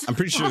 That's. I'm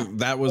pretty sure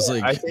that was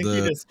like I think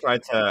he just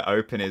tried to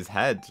open his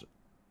head.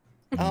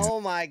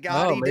 Oh my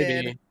god, he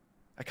did.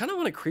 I kind of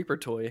want a creeper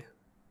toy.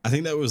 I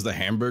think that was the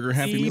hamburger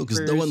Happy Meal because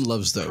no one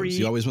loves those.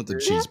 You always want the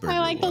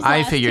cheeseburger.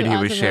 I figured he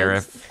was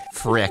Sheriff.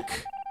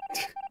 Frick.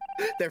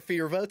 They're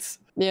fear votes.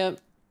 Yep.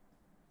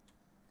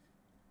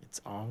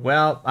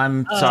 Well,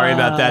 I'm sorry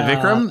about that,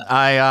 Vikram.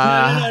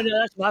 No,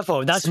 that's my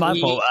fault. That's my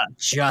fault.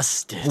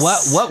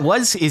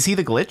 Justice. Is he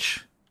the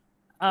glitch?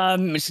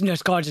 No,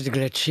 Scourge is a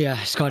glitch.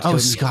 Yeah, Scourge. Oh,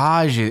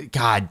 Scourge.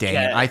 God dang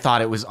it. I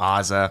thought it was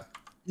Ozza.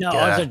 No,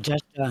 Ozza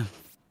just.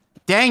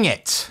 Dang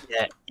it.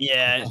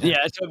 Yeah.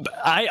 So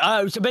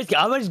basically,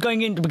 I was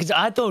going in because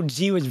I thought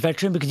Z was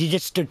veteran because he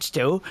just stood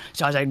still.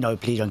 So I was like, no,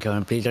 please don't kill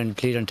him. Please don't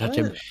touch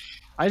him.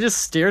 I just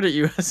stared at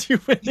you as you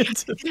went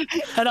into.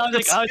 And I was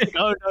like,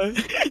 oh no.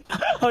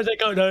 I was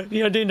like, oh no,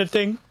 you're doing the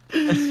thing.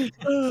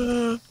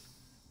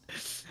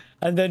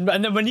 And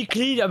then when you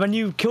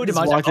killed him,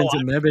 I was walked like,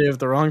 into maybe of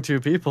the wrong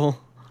two people.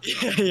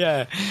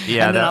 Yeah.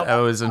 Yeah, that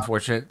was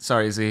unfortunate.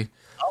 Sorry, Z.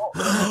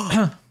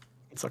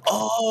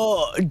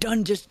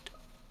 Done just.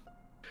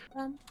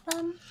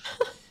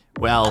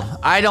 Well,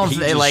 I don't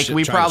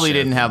we probably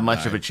didn't have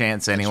much of a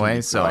chance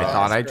anyway, so I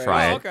thought I'd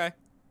try it. Okay.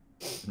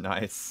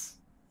 Nice.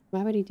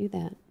 Why would he do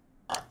that?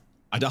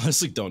 I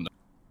honestly don't know.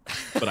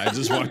 But I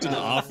just walked in the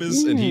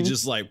office and he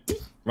just like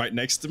right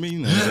next to me.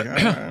 And I was like,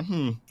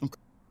 okay.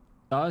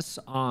 Sus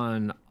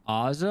on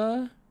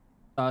Ozza,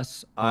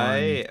 sus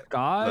on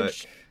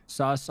Scotch,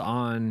 sus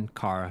on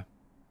Kara.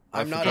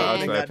 I'm not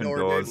opening that open door,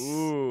 doors.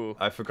 dude.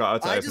 I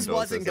forgot how to open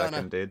doors for a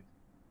second, dude.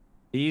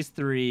 These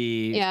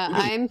three. Yeah,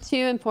 I'm too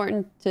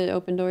important to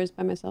open doors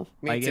by myself.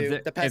 Me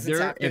too.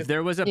 If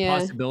there was a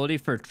possibility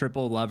for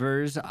triple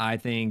lovers, I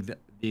think that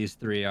these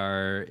three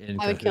are in.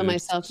 I would kill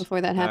myself before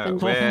that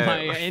happened.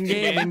 In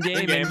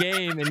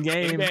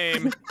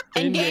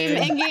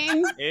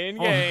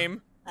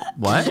game.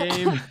 What?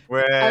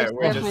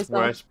 We're just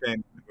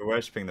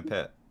worshipping the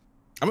pit.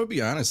 I'm gonna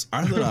be honest.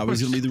 I thought I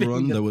was gonna be the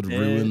one that would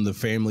ruin the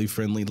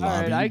family-friendly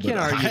lobby. I can't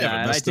argue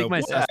that. I take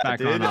myself back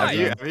on.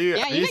 You've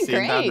been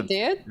great,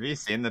 dude. Have you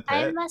seen the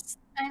I pit?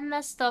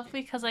 messed up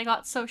because I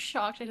got so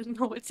shocked I didn't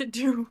know what to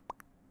do.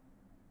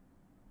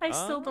 I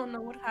still don't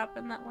know what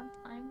happened that one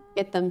time.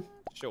 Get them.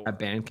 Sure. At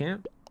band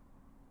camp.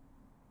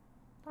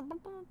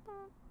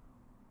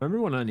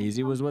 Remember when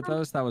Uneasy was with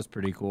us? That was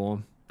pretty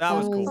cool. That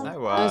was cool. That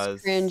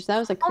was cringe. That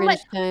was a cringe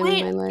time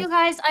wait, in my life. you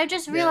guys, I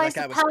just realized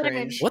the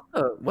paladin.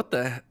 What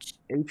the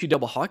AP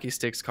double hockey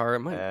sticks car?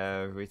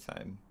 Every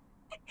time.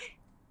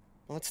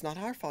 Well, it's not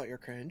our fault you're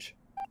cringe.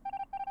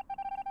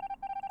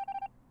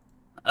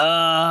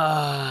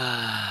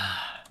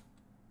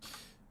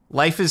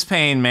 Life is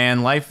pain,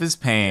 man. Life is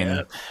pain.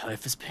 Yep.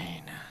 Life is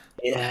pain.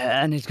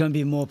 Yeah, and it's gonna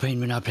be more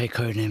pain when I play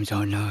Codenames.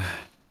 Oh no.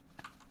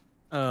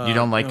 You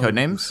don't like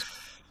Codenames?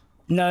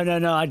 No,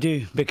 I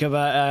do because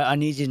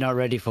Uneasy's not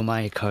ready for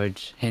my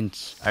codes.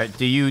 Hence.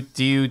 Do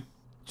you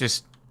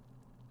just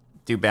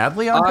do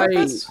badly on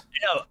purpose?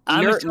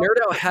 Nerd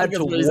Out had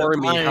to warn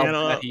me how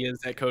bad he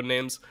is at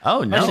Codenames.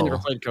 Oh no! I've never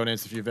played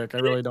Codenames with you, Vic. I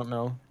really don't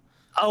know.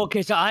 Oh,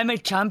 okay, so I'm a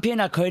champion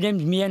at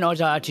Codenames. Me and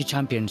Ozza are actually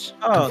champions.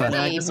 Oh,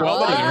 That's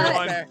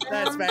fair.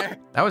 That's fair.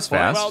 That was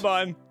fast. Well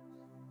done.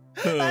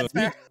 That's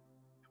fair.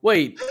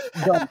 Wait,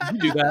 did you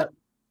do that?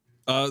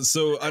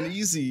 So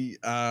Uneasy,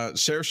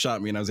 Sheriff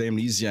shot me and I was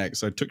amnesiac,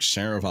 so I took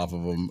Sheriff off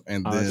of him,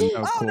 and then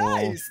so cool.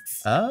 Nice.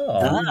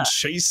 Brood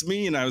chased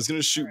me, and I was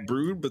gonna shoot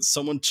Brood, but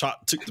someone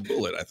took the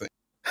bullet. I think.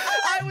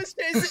 I was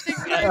chasing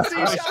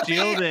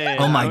shielded.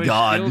 Oh my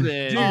god,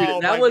 dude,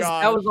 that was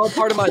all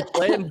part of my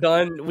plan.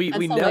 Done. We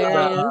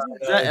never.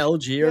 Is that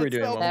LG or are we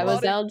doing? That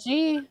was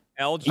LG.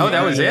 LG. Oh,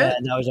 that was it. Yeah,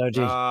 that was LG.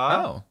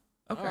 Oh.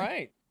 Okay. All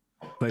right.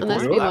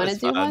 Unless we want to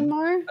do one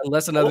more.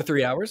 Unless another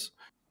 3 hours.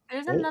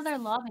 There's another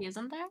lobby,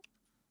 isn't there?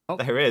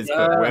 There is,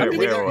 but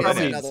we're all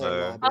in it,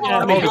 so...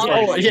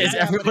 Yes,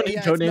 everyone in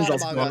Codenames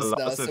also.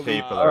 Lots of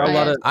people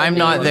are. I'm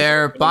not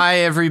there. Bye,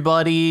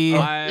 everybody.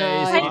 Bye.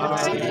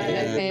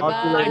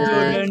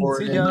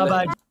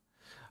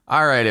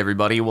 All right,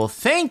 everybody. Well,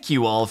 thank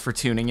you all for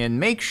tuning in.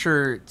 Make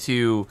sure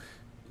to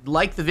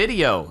like the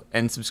video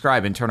and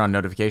subscribe and turn on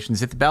notifications.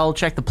 Hit the bell,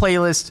 check the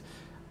playlist,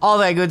 all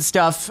that good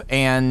stuff.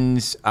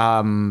 And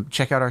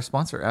check out our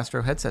sponsor,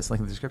 Astro Headsets. Link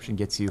in the description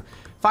gets you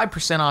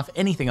 5% off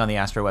anything on the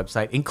Astro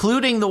website,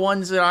 including the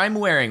ones that I'm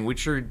wearing,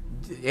 which are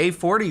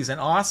A40s and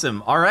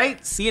awesome. All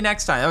right, see you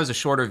next time. That was a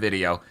shorter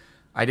video.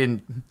 I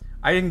didn't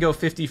go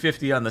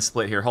 50-50 on the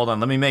split here. Hold on,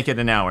 let me make it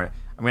an hour.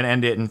 I'm gonna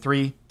end it in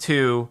 3,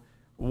 2,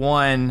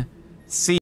 1. See.